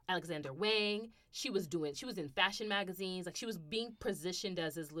Alexander Wang. She was in fashion magazines. Like, she was being positioned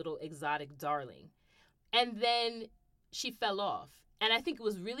as this little exotic darling. And then she fell off. And I think it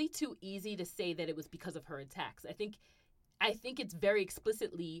was really too easy to say that it was because of her attacks. I think it's very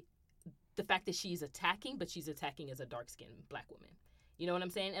explicitly the fact that she's attacking, but she's attacking as a dark-skinned black woman. You know what I'm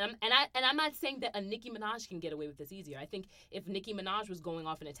saying? And I'm not saying that a Nicki Minaj can get away with this easier. I think if Nicki Minaj was going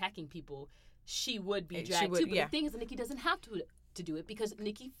off and attacking people, she would be dragged too. But the thing is, Nicki doesn't have to do it because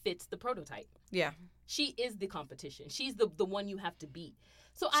Nicki fits the prototype. Yeah. She is the competition. She's the one you have to beat.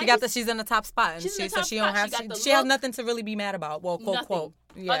 So she's in the top spot, and she has nothing to really be mad about. Well, quote.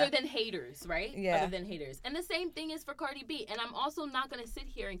 Yeah. Other than haters, right? Yeah. Other than haters. And the same thing is for Cardi B. And I'm also not going to sit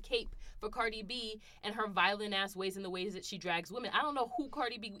here and cape for Cardi B and her violent ass ways and the ways that she drags women. I don't know who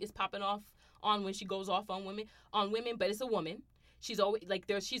Cardi B is popping off on when she goes off on women, but it's a woman. She's always like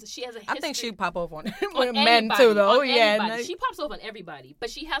she has a history. I think she'd pop off on men too, though. She pops off on everybody, but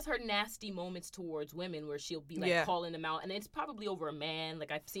she has her nasty moments towards women where she'll be like calling them out, and it's probably over a man.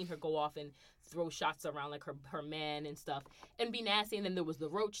 Like, I've seen her go off and throw shots around like her man and stuff, and be nasty. And then there was the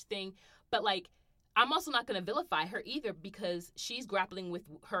Roach thing, but like, I'm also not going to vilify her either because she's grappling with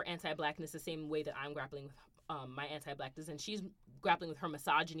her anti-blackness the same way that I'm grappling with my anti-blackness, and she's grappling with her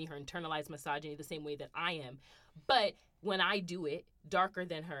misogyny, her internalized misogyny, the same way that I am. But when I do it darker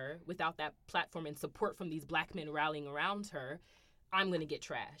than her, without that platform and support from these black men rallying around her, I'm going to get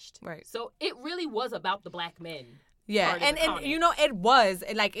trashed. Right. So it really was about the black men. Yeah, and you know, it was.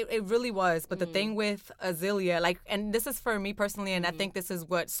 It really was. But the thing with Azalea, and this is for me personally, and I think this is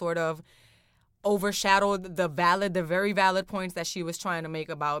what sort of overshadowed the very valid points that she was trying to make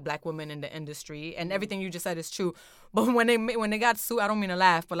about black women in the industry, and everything you just said is true. But when they got I don't mean to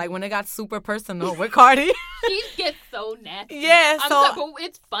laugh, but like when they got super personal with Cardi, she gets so nasty. Yeah, but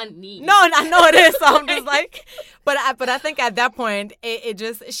it's funny. No, I know it is. So I'm just like, but I think at that point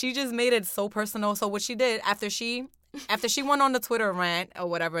she just made it so personal. So what she did after she went on the Twitter rant or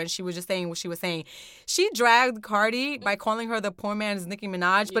whatever, and she was just saying what she was saying, she dragged Cardi by calling her the poor man's Nicki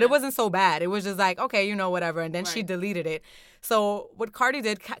Minaj, but it wasn't so bad. It was just like, okay, you know, whatever. And then she deleted it. So what Cardi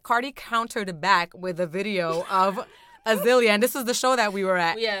did, Cardi countered back with a video of Azalea, and this is the show that we were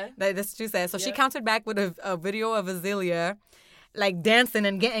at. Yeah. That's what she said. So she countered back with a video of Azalea, like dancing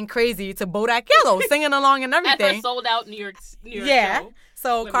and getting crazy to Bodak Yellow, singing along and everything. At her sold out New York show.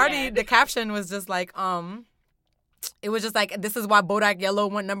 So Cardi, the caption was just like, it was just like, this is why Bodak Yellow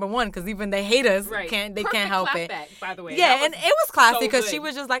went #1, because even the haters can't help it. Back, by the way. Yeah, and it was classy because she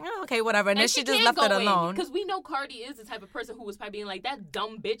was just like, oh, okay, whatever. And then she just left it alone. Because we know Cardi is the type of person who was probably being like, that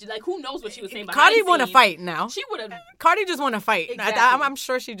dumb bitch. Like, who knows what she was saying behind Cardi want to fight now. She would have. Cardi just want to fight. Exactly. I'm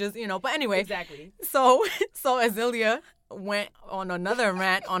sure she just, you know, but anyway. Exactly. So Azalea went on another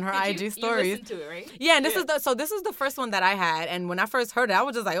rant on her IG stories. You listened to it, right? Yeah, and this is the first one that I had, and when I first heard it, I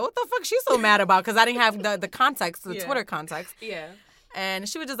was just like, what the fuck she's so mad about? Because I didn't have the context, the Twitter context. Yeah. And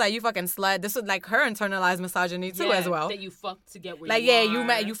she was just like, you fucking slut. This was like her internalized misogyny too as well. That you fucked to get where like, you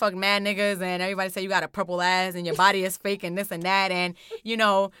are. you fuck mad niggas and everybody say you got a purple ass and your body is fake and this and that. And, you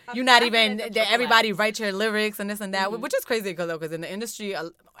know, you're not even, everybody writes your lyrics and this and that, which is crazy because in the industry,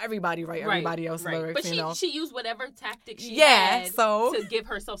 everybody write everybody else's lyrics, but she used whatever tactic she had to give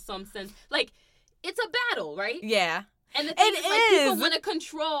herself some sense. Like, it's a battle, right? Yeah. And the thing is, like, people want to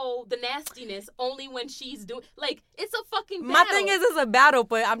control the nastiness only when she's doing, like, it's a fucking battle. My thing is, it's a battle,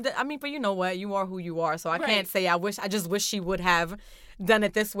 but but you know what? You are who you are, so I can't say I just wish she would have done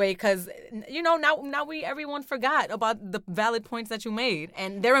it this way because, you know, now everyone forgot about the valid points that you made,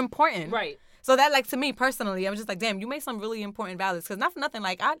 and they're important. Right. So that, like, to me personally, I was just like, damn, you made some really important valids. Because not for nothing,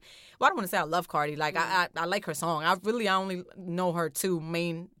 like, I don't want to say I love Cardi. Like, I like her song. I only know her two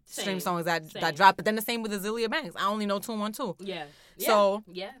mainstream songs that drop. But then the same with Azealia Banks. I only know 212. Yeah. So,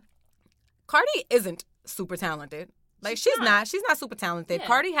 yeah. Cardi isn't super talented. Like, she's not super talented. Yeah.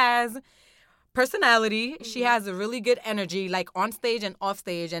 Cardi has personality. She has a really good energy, like, on stage and off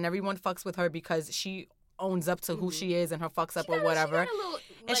stage. And everyone fucks with her because she owns up to who she is and her fucks up or whatever. She got a little,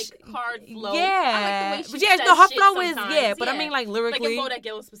 like, hard flow. Yeah. I like the way she says her shit flow is, sometimes. but I mean, like, lyrically. Like in Bodak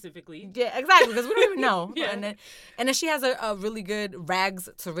Yellow specifically. Yeah, exactly, because we don't even know. Yeah. And then she has a really good rags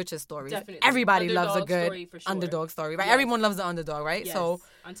to riches story. Definitely. Everybody Underdog loves a good story for sure. underdog story, right? Yes. Everyone loves the underdog, right? Yes. So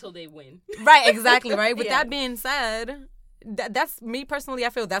until they win. right, exactly, right? With Yeah. that being said, that's me personally,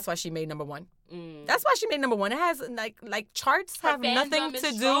 I feel that's why she made number one. That's why she made number one. It has like charts Her have nothing to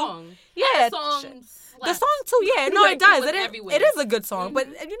do. Strong. Yeah, the song too. Yeah, no, Like, it does. it It is a good song. But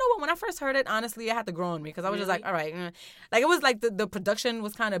you know what? When I first heard it, honestly, it had to grow on me because I was just like, all right, like it was like the production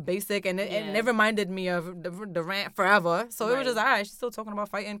was kind of basic and it reminded me of the Rant Forever. So it was just all right. She's still talking about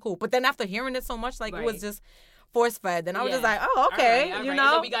fighting, cool. But then after hearing it so much, like it was just force fed. And I was just like, oh, okay, all right. you And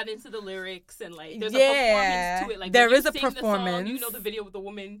know. then we got into the lyrics and like there's a performance to it. Like there is a sing the performance. song, you know the video with the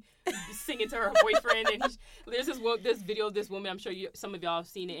woman singing to her boyfriend, and there's this video of this woman. I'm sure some of y'all have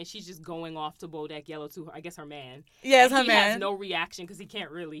seen it, and she's just going off to Bodak Yellow to her, I guess her man. Yeah, it's her he man. Has no reaction because he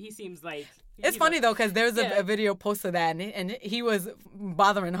can't really. He seems like. It's funny though because there's a video post of that and he was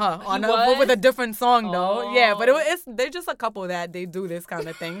bothering her with a different song though. Yeah, but they're just a couple that they do this kind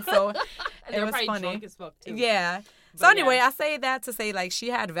of thing. So it was funny. Drunk as fuck too. Yeah. So anyway, I say that to say like she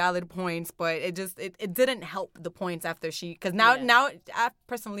had valid points, but it didn't help the points after because now I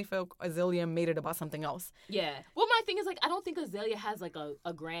personally feel Azealia made it about something else. Yeah. Well, my thing is like I don't think Azealia has like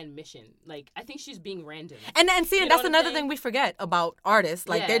a grand mission. Like I think she's being random. And that's another thing we forget about artists.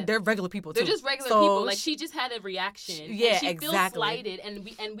 Like they're regular people too. They're just regular people. Like she just had a reaction. Yeah, and she exactly. feels slighted,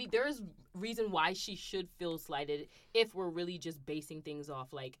 and we there's reason why she should feel slighted if we're really just basing things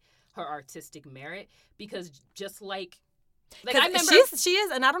off like her artistic merit, because just like I remember she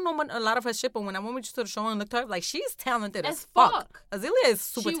is, and I don't know a lot of her shit, but when I went to the show and looked her up, like she's talented as fuck. Azealia is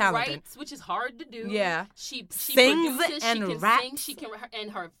super talented. She writes, which is hard to do. Yeah, she sings produces, and she can raps. sing, she can,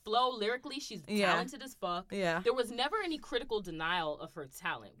 and her flow lyrically, she's talented as fuck. Yeah, there was never any critical denial of her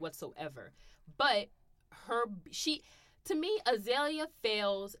talent whatsoever, but to me, Azealia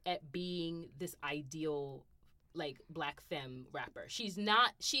fails at being this ideal like black femme rapper. She's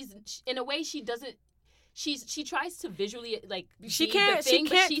not. She's in a way she doesn't. She tries to visually like she can't.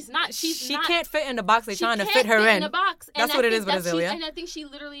 But she's not. She can't fit in the box they're trying to fit her in. In a box. That's what it is with Azealia. And I think she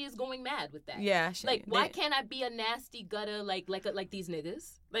literally is going mad with that. Yeah. Why can't I be a nasty gutter like these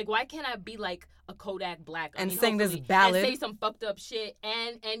niggas? Like why can't I be like a Kodak Black and sing this ballad and say some fucked up shit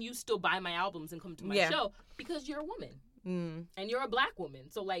and you still buy my albums and come to my show because you're a woman. And you're a black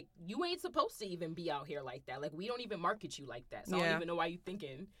woman, so like you ain't supposed to even be out here like that. Like we don't even market you like that, so I don't even know why you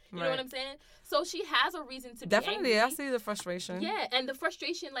thinking. You know what I'm saying? So she has a reason to be definitely. Angry. I see the frustration. Yeah, and the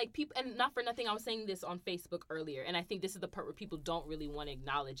frustration, like people, and not for nothing, I was saying this on Facebook earlier, and I think this is the part where people don't really want to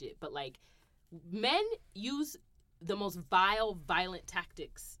acknowledge it. But like, men use the most vile, violent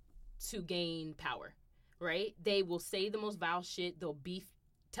tactics to gain power. Right? They will say the most vile shit. They'll beef,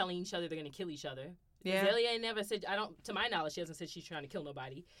 telling each other they're gonna kill each other. Yeah. Azealia never said, to my knowledge, she hasn't said she's trying to kill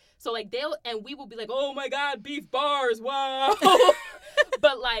nobody. So, like, and we will be like, oh my God, beef bars, wow.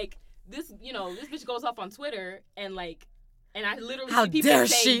 But, like, this bitch goes off on Twitter and, like, and I literally see people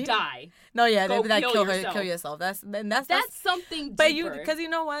say, die. No, yeah, they'll be like, kill yourself. That's something deeper. But because you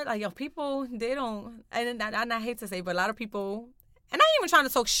know what? Like, people, they don't, and I hate to say, but a lot of people, and I ain't even trying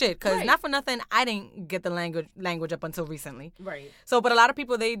to talk shit, because not for nothing, I didn't get the language up until recently. Right. So, but a lot of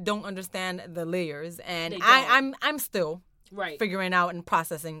people, they don't understand the layers, and I'm still figuring out and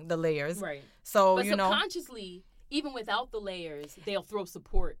processing the layers. Right. So, but subconsciously, even without the layers, they'll throw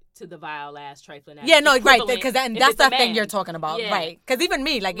support to the vile ass, trifling ass. Yeah, no, right, because that's the thing you're talking about, yeah. right? Because even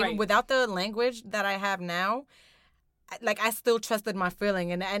me, like, even without the language that I have now, like I still trusted my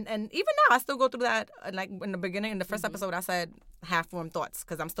feeling, and even now I still go through that. Like in the beginning, in the first episode, I said half-formed thoughts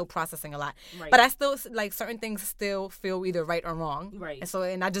because I'm still processing a lot. Right. But I still like certain things still feel either right or wrong. Right.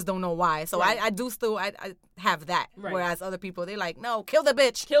 And I just don't know why. So Right. I do still I have that. Right. Whereas other people, they're like, no, kill the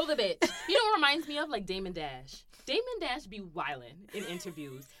bitch. Kill the bitch. You know what reminds me of? Like Damon Dash. Damon Dash be wildin' in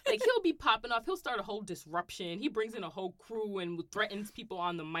interviews. Like, he'll be popping off. He'll start a whole disruption. He brings in a whole crew and threatens people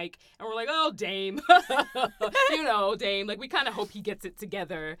on the mic. And we're like, oh, Dame. You know, Dame. Like, we kind of hope he gets it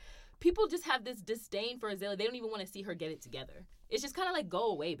together. People just have this disdain for Azalea. They don't even want to see her get it together. It's just kind of like,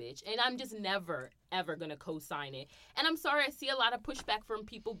 go away, bitch. And I'm just never, ever going to co-sign it. And I'm sorry, I see a lot of pushback from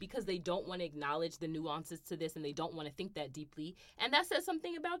people because they don't want to acknowledge the nuances to this and they don't want to think that deeply. And that says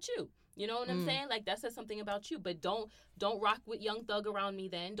something about you. You know what I'm saying? Like, that says something about you. But don't rock with Young Thug around me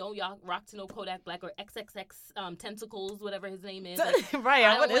then. Don't y'all rock to no Kodak Black or XXX Tentacles, whatever his name is. Like, Right.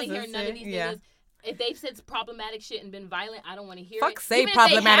 I don't want to hear none of these niggas. If they've said problematic shit and been violent, I don't want to hear it. Fuck say Even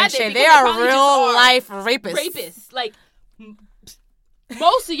problematic shit. They are are real life rapists. Rapists. Like,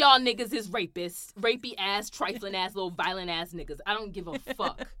 most of y'all niggas is rapists. Rapey ass, trifling ass, little violent ass niggas. I don't give a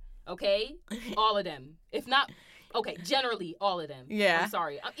fuck. Okay? All of them. If not... Okay, generally all of them. Yeah, I'm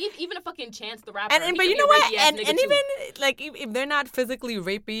sorry. Even a fucking Chance the Rapper. And but you know what? And even like if they're not physically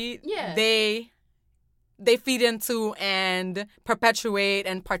rapey, they feed into and perpetuate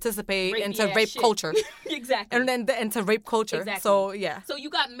and participate into rape culture. Exactly. And then into rape culture. Exactly. So yeah. So you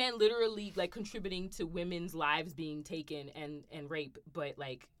got men literally like contributing to women's lives being taken and rape, but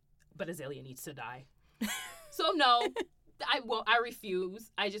Azalea needs to die. So no, I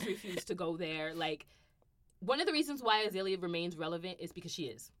refuse. I just refuse to go there. Like. One of the reasons why Azalea remains relevant is because she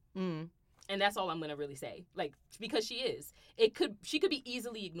is. And that's all I'm going to really say. Like, because she is. She could be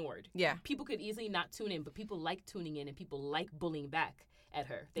easily ignored. Yeah. People could easily not tune in, but people like tuning in and people like bullying back at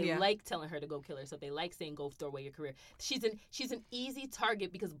her. They like telling her to go kill herself. They like saying, go throw away your career. She's an easy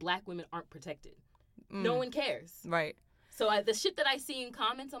target because black women aren't protected. No one cares. Right. So the shit that I see in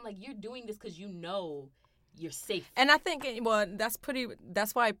comments, I'm like, you're doing this because you know you're safe. And I think, well,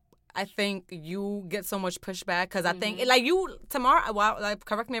 that's why I think you get so much pushback because I think, like you, Tamar, well, like,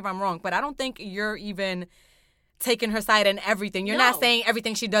 correct me if I'm wrong, but I don't think you're even taking her side in everything. You're not saying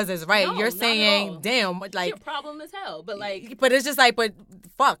everything she does is right. You're saying, damn, like... You're a problem as hell, but like... But it's just like, but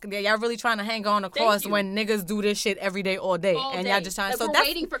fuck, y'all really trying to hang on across when niggas do this shit every day, all day. And y'all just trying... Like, so we're that's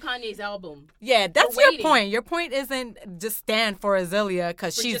waiting for Kanye's album. Yeah, that's your point. Your point isn't just stand for Azalea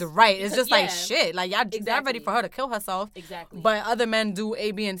because she's right. It's just like, shit, like y'all ready for her to kill herself. Exactly. But other men do A,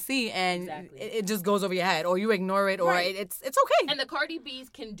 B, and C, and it just goes over your head. Or you ignore it, or it's okay. And the Cardi B's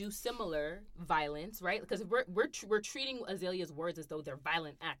can do similar violence, right? Because we're treating Azalea's words as though they're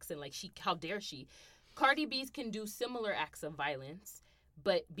violent acts and like how dare she. Cardi B's can do similar acts of violence,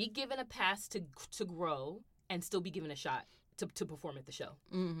 but be given a pass to grow and still be given a shot to perform at the show.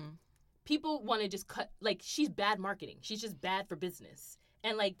 People want to just cut, like, she's bad marketing. She's just bad for business.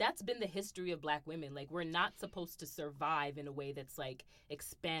 And, like, that's been the history of black women. Like, we're not supposed to survive in a way that's, like,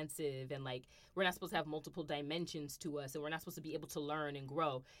 expansive. And, like, we're not supposed to have multiple dimensions to us. And we're not supposed to be able to learn and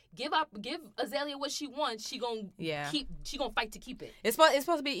grow. Give Azalea what she wants. She gonna fight to keep it. It's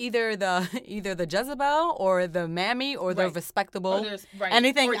supposed to be either the Jezebel or the mammy or the respectable.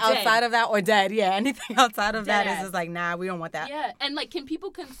 Anything outside of that, or dead. Yeah, anything outside of that is just like, nah, we don't want that. Yeah, and, like, can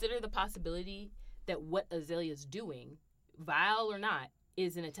people consider the possibility that what Azalea's doing, vile or not,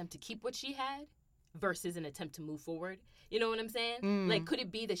 is an attempt to keep what she had versus an attempt to move forward? You know what I'm saying? Like, could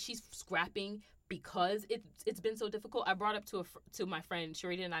it be that she's scrapping because it's been so difficult? I brought up to my friend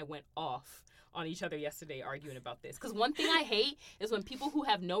Sharita, and I went off on each other yesterday arguing about this. Because one thing I hate is when people who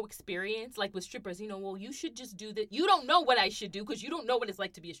have no experience, like with strippers, well, you should just do that. You don't know what I should do because you don't know what it's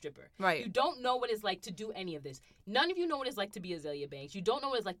like to be a stripper. Right. You don't know what it's like to do any of this. None of you know what it's like to be Azalea Banks. You don't know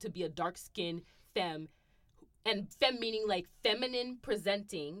what it's like to be a dark-skinned femme. And femme meaning like feminine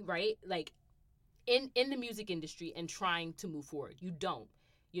presenting, right? Like in the music industry and trying to move forward. You don't.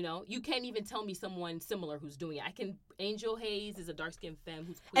 You know, you can't even tell me someone similar who's doing it. Angel Hayes is a dark-skinned femme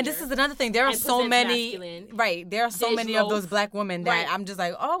who's queer. And this is another thing. There are so many, masculine. There are so many of those black women that I'm just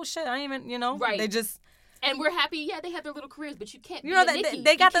like, oh shit, I don't even, they just. And we're happy, they have their little careers, but you can't. You know that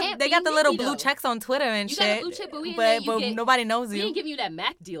they got the little blue checks on Twitter and shit. Got a blue check, but nobody knows you. We didn't give you that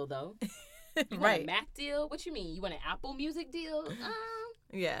Mac deal though. You want a Mac deal? What you mean? You want an Apple Music deal?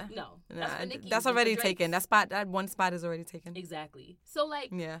 Yeah. No. That's already taken. That one spot is already taken. Exactly. So,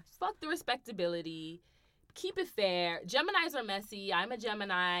 like, fuck the respectability. Keep it fair. Geminis are messy. I'm a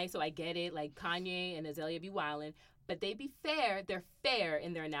Gemini, so I get it. Like, Kanye and Azalea be wildin'. but they be fair. They're fair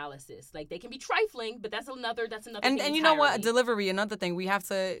in their analysis. Like, they can be trifling, but that's another thing And you know what? Delivery, another thing. We have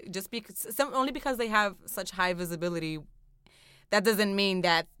to only because they have such high visibility, that doesn't mean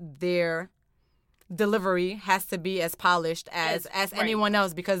that their delivery has to be as polished as anyone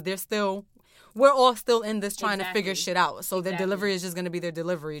else, because we're all still in this trying to figure shit out. So their delivery is just going to be their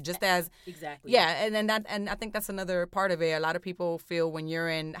delivery, just as and I think that's another part of it. A lot of people feel when you're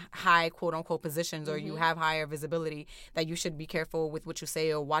in high quote unquote positions or you have higher visibility that you should be careful with what you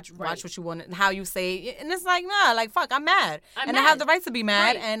say or watch what you want, how you say, and it's like, nah, like, fuck, I'm mad. I have the right to be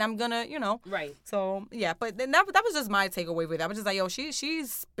mad, and I'm gonna, So yeah, but then that was just my takeaway with it. I was just like, yo,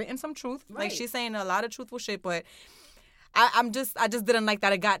 she's spitting some truth, like she's saying a lot of truthful shit, but I just didn't like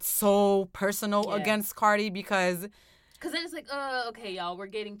that it got so personal against Cardi, because then it's like, okay, y'all, we're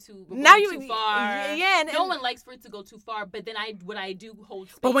getting too far. Yeah, no one likes for it to go too far, but then I do hold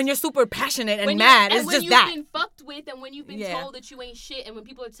space. But when you're super passionate and mad, it's just that. When you've been fucked with, and when you've been told that you ain't shit, and when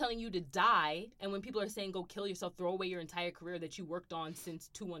people are telling you to die, and when people are saying go kill yourself, throw away your entire career that you worked on since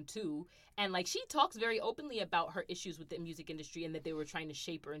 212, and like, she talks very openly about her issues with the music industry, and that they were trying to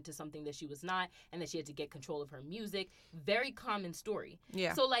shape her into something that she was not, and that she had to get control of her music. Very common story.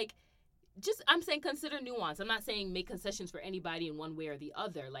 Yeah. So like, I'm saying consider nuance. I'm not saying make concessions for anybody in one way or the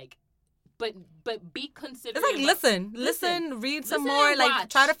other. Like, but be considerate. It's like listen, read some more. Like,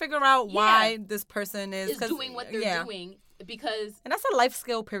 try to figure out why this person is doing what they're doing. Because and that's a life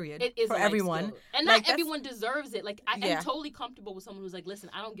skill, period. It is for everyone, skill. And not everyone deserves it. Like, I'm totally comfortable with someone who's like, listen,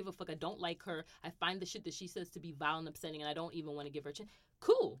 I don't give a fuck. I don't like her. I find the shit that she says to be vile and upsetting, and I don't even want to give her a chance.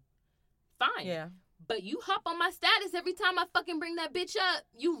 Cool, fine. Yeah. But you hop on my status every time I fucking bring that bitch up.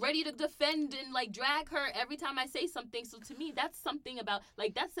 You ready to defend and like drag her every time I say something. So to me, that's something about,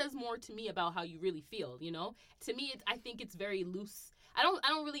 like, that says more to me about how you really feel. You know, to me, I think it's very loose. I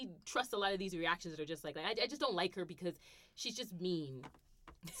don't really trust a lot of these reactions that are just like I just don't like her because she's just mean.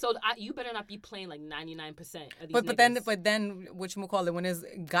 So you better not be playing like 99% of these niggas. But then whatchamacallit, when it's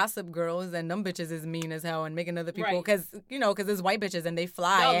gossip girls and them bitches is mean as hell and making other people, because it's white bitches and they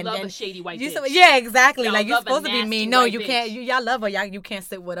fly. Y'all love a shady white bitch. Yeah, exactly. Y'all like, you're supposed to be mean. No, you can't. Y'all love her. You can't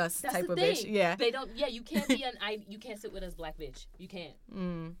sit with us. That's type the of thing. bitch. Yeah. They don't. Yeah, you can't be you can't sit with us, black bitch. You can't.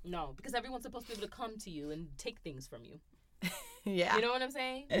 No, because everyone's supposed to be able to come to you and take things from you. Yeah. You know what I'm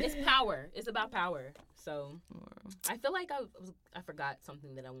saying? It's power. It's about power. So I feel like I forgot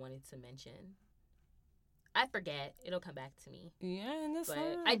something that I wanted to mention. I forget. It'll come back to me. Yeah, and that's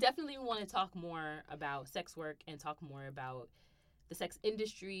but I definitely want to talk more about sex work and talk more about the sex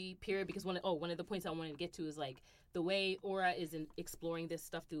industry, period. Because one of the points I wanted to get to is like the way Aura is exploring this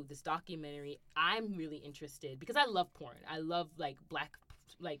stuff through this documentary. I'm really interested because I love porn. I love like black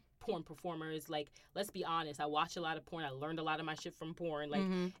porn performers. Like, let's be honest, I watch a lot of porn. I learned a lot of my shit from porn. Like,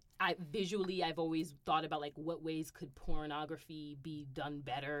 I've always thought about like what ways could pornography be done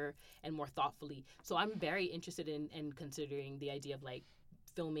better and more thoughtfully. So I'm very interested in considering the idea of like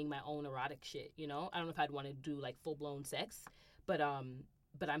filming my own erotic shit. You know, I don't know if I'd want to do like full blown sex, but I'm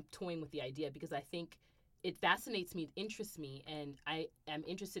toying with the idea because I think it fascinates me, it interests me, and I am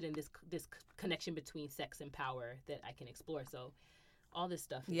interested in this connection between sex and power that I can explore. So all this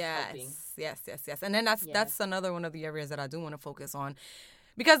stuff is helping. Yes. And then that's another one of the areas that I do want to focus on.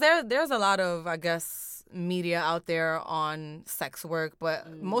 Because there's a lot of, I guess, media out there on sex work, but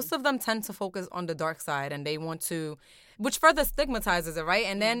most of them tend to focus on the dark side, and they want to, which further stigmatizes it, right?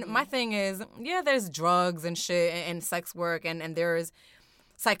 And then my thing is, there's drugs and shit and sex work, and there's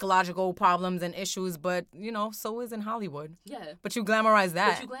psychological problems and issues, but, so is in Hollywood. Yeah. But you glamorize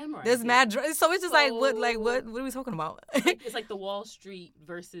that. There's mad drugs. So it's just what are we talking about? It's like the Wall Street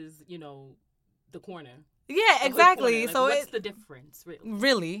versus, the corner. Yeah, exactly. Like, so what's the difference,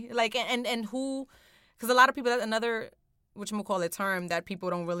 really? Like, and who? Because a lot of people, that's another term that people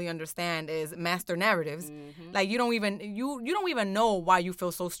don't really understand is master narratives. Like, you don't even know why you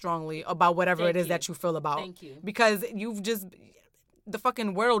feel so strongly about whatever it is that you feel about. Thank you. Because you've just, the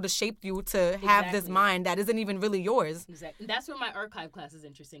fucking world has shaped you to have this mind that isn't even really yours. Exactly. That's where my archive class is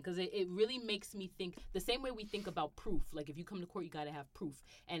interesting, because it really makes me think the same way we think about proof. Like, if you come to court, you got to have proof.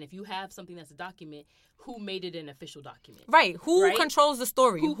 And if you have something that's a document, who made it an official document? Right. Who controls the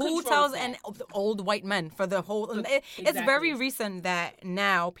story? Who tells old white men for the whole... It's very recent that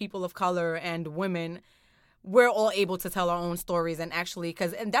now people of color and women, we're all able to tell our own stories and actually,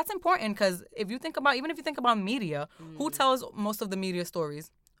 and that's important, because if you think about media, who tells most of the media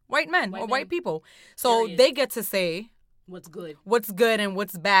stories? White men or white people. So they get to say what's good and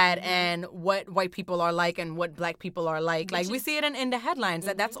what's bad, and what white people are like and what black people are like. Like, we see it in the headlines.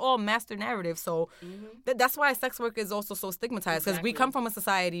 That's all master narrative. So that's why sex work is also so stigmatized, because we come from a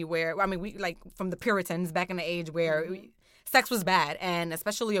society where, I mean, we, like, from the Puritans back in the age where sex was bad, and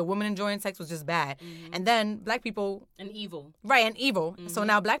especially a woman enjoying sex was just bad. And then black people... And evil. Right, and evil. So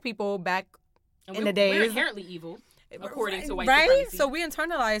now black people back in the days... We're inherently evil. According to white right? supremacy. So we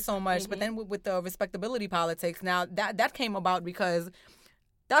internalize so much, but then with the respectability politics, now that came about because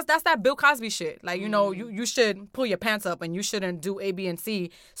that's that Bill Cosby shit. Like, you know, you should pull your pants up and you shouldn't do A, B, and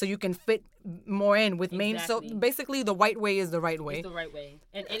C so you can fit more in with main. So basically, the white way is the right way. It's the right way,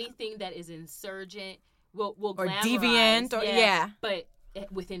 and anything that is insurgent will or deviant or but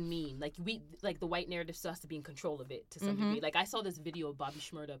within mean, like the white narrative still has to be in control of it to some degree. Like, I saw this video of Bobby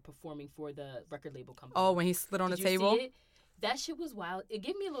Shmurda performing for the record label company. Oh, when he slid on the table. See it? That shit was wild. It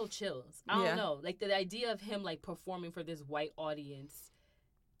gave me a little chills. I don't know, like the idea of him like performing for this white audience,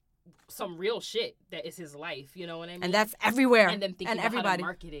 some real shit that is his life. You know what I mean? And that's everywhere. And then thinking about how to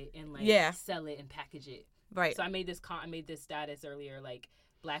market it and like sell it and package it. Right. So I made this status earlier, like,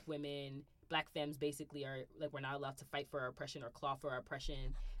 black women, black femmes basically are like, we're not allowed to fight for our oppression or claw for our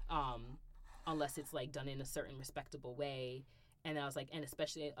oppression, unless it's like done in a certain respectable way. And I was like, and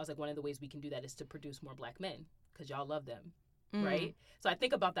especially, I was like, one of the ways we can do that is to produce more black men, because y'all love them, right? So I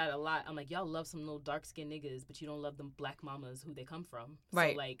think about that a lot. I'm like, y'all love some little dark skinned niggas, but you don't love them black mamas who they come from.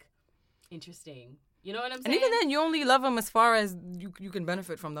 Right. So, like, interesting. You know what I'm saying? And even then, you only love them as far as you can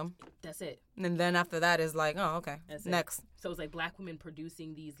benefit from them. That's it. And then after that is like, oh, okay, that's next. It. So it's like black women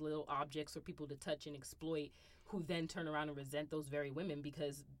producing these little objects for people to touch and exploit, who then turn around and resent those very women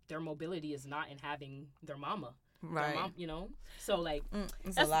because their mobility is not in having their mama. Right. Mom, you know? So, like,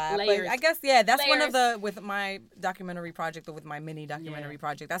 it's that's a lot. Layers. But I guess, that's one of the, with my documentary project, or with my mini documentary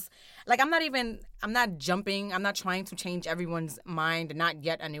project, that's, like, I'm not jumping, I'm not trying to change everyone's mind, not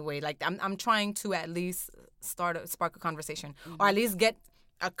yet anyway. Like, I'm trying to at least spark a conversation, or at least get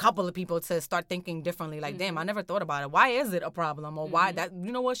a couple of people to start thinking differently. Like, damn, I never thought about it. Why is it a problem? Or why that,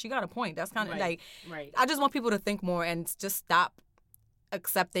 you know what, she got a point. That's kind of like, I just want people to think more and just stop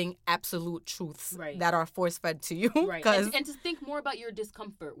accepting absolute truths that are force-fed to you. Right. And to think more about your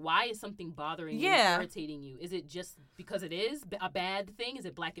discomfort. Why is something bothering you, irritating you? Is it just because it is a bad thing? Is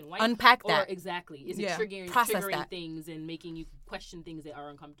it black and white? Unpack that. Or exactly. Is it triggering things and making you question things that are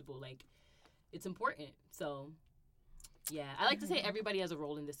uncomfortable? Like, it's important. So, yeah. I like to say everybody has a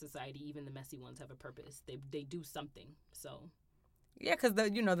role in this society. Even the messy ones have a purpose. They do something. So. Yeah, because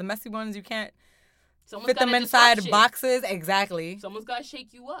the messy ones, you can't fit them inside boxes. Exactly. Someone's got to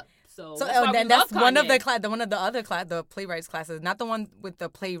shake you up. So that's one of the playwrights classes, not the one with the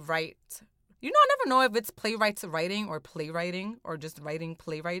playwright. I never know if it's playwrights writing or playwriting or just writing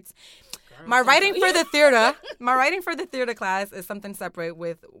playwrights. My writing for the theater class is something separate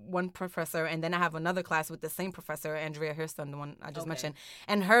with one professor, and then I have another class with the same professor, Andrea Hurston, the one I just mentioned,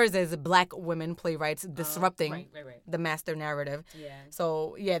 and hers is Black women playwrights disrupting the master narrative. Yeah.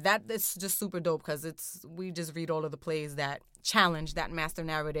 So that is just super dope, because we just read all of the plays that challenge that master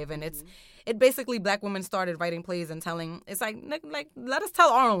narrative, and it basically, Black women started writing plays and telling. It's like let us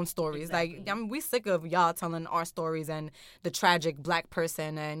tell our own stories. Exactly. Like, we sick of y'all telling our stories and the tragic Black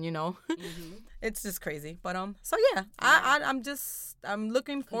person, and it's just crazy. But so I'm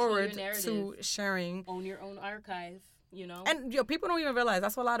looking forward to sharing. Own your own archive. And people don't even realize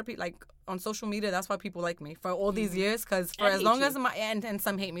that's what a lot of people, like, on social media, that's why people like me for all these years, because for as long as and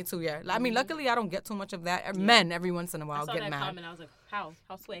some hate me too. I mean, luckily I don't get too much of that. Men every once in a while get mad. Comment, I was like, how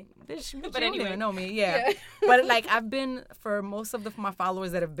sway? But anyway, don't know me. But like, I've been, for most of my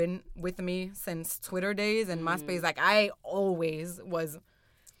followers that have been with me since Twitter days and MySpace, like, I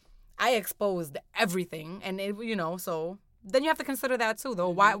exposed everything, and it, so then you have to consider that too, though.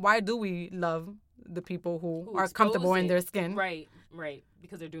 Why do we love the people who are comfortable in their skin? Right,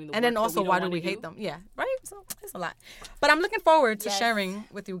 because they're doing the work. And then also, why do we hate them? Yeah, right? So it's a lot. But I'm looking forward to sharing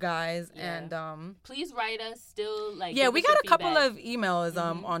with you guys. And please write us still. Like, we got a couple of emails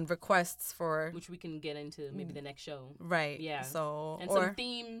on requests for, which we can get into maybe the next show. Right. Yeah. So, and some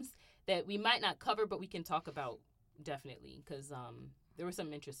themes that we might not cover, but we can talk about, definitely, because there were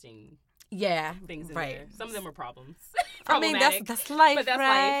some interesting things in there. Some of them were problems. I mean, that's life, but that's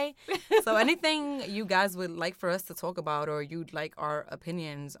right? Life. So anything you guys would like for us to talk about, or you'd like our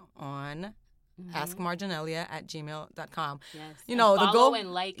opinions on, askmarginelia@gmail.com. Yes. The follow goal,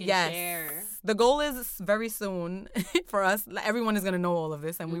 and like and share. The goal is very soon for us. Everyone is going to know all of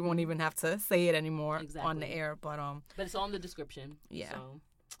this, and we won't even have to say it anymore on the air. But it's all in the description. Yeah. So.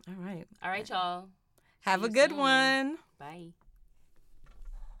 All right, y'all. Have a good one. Bye.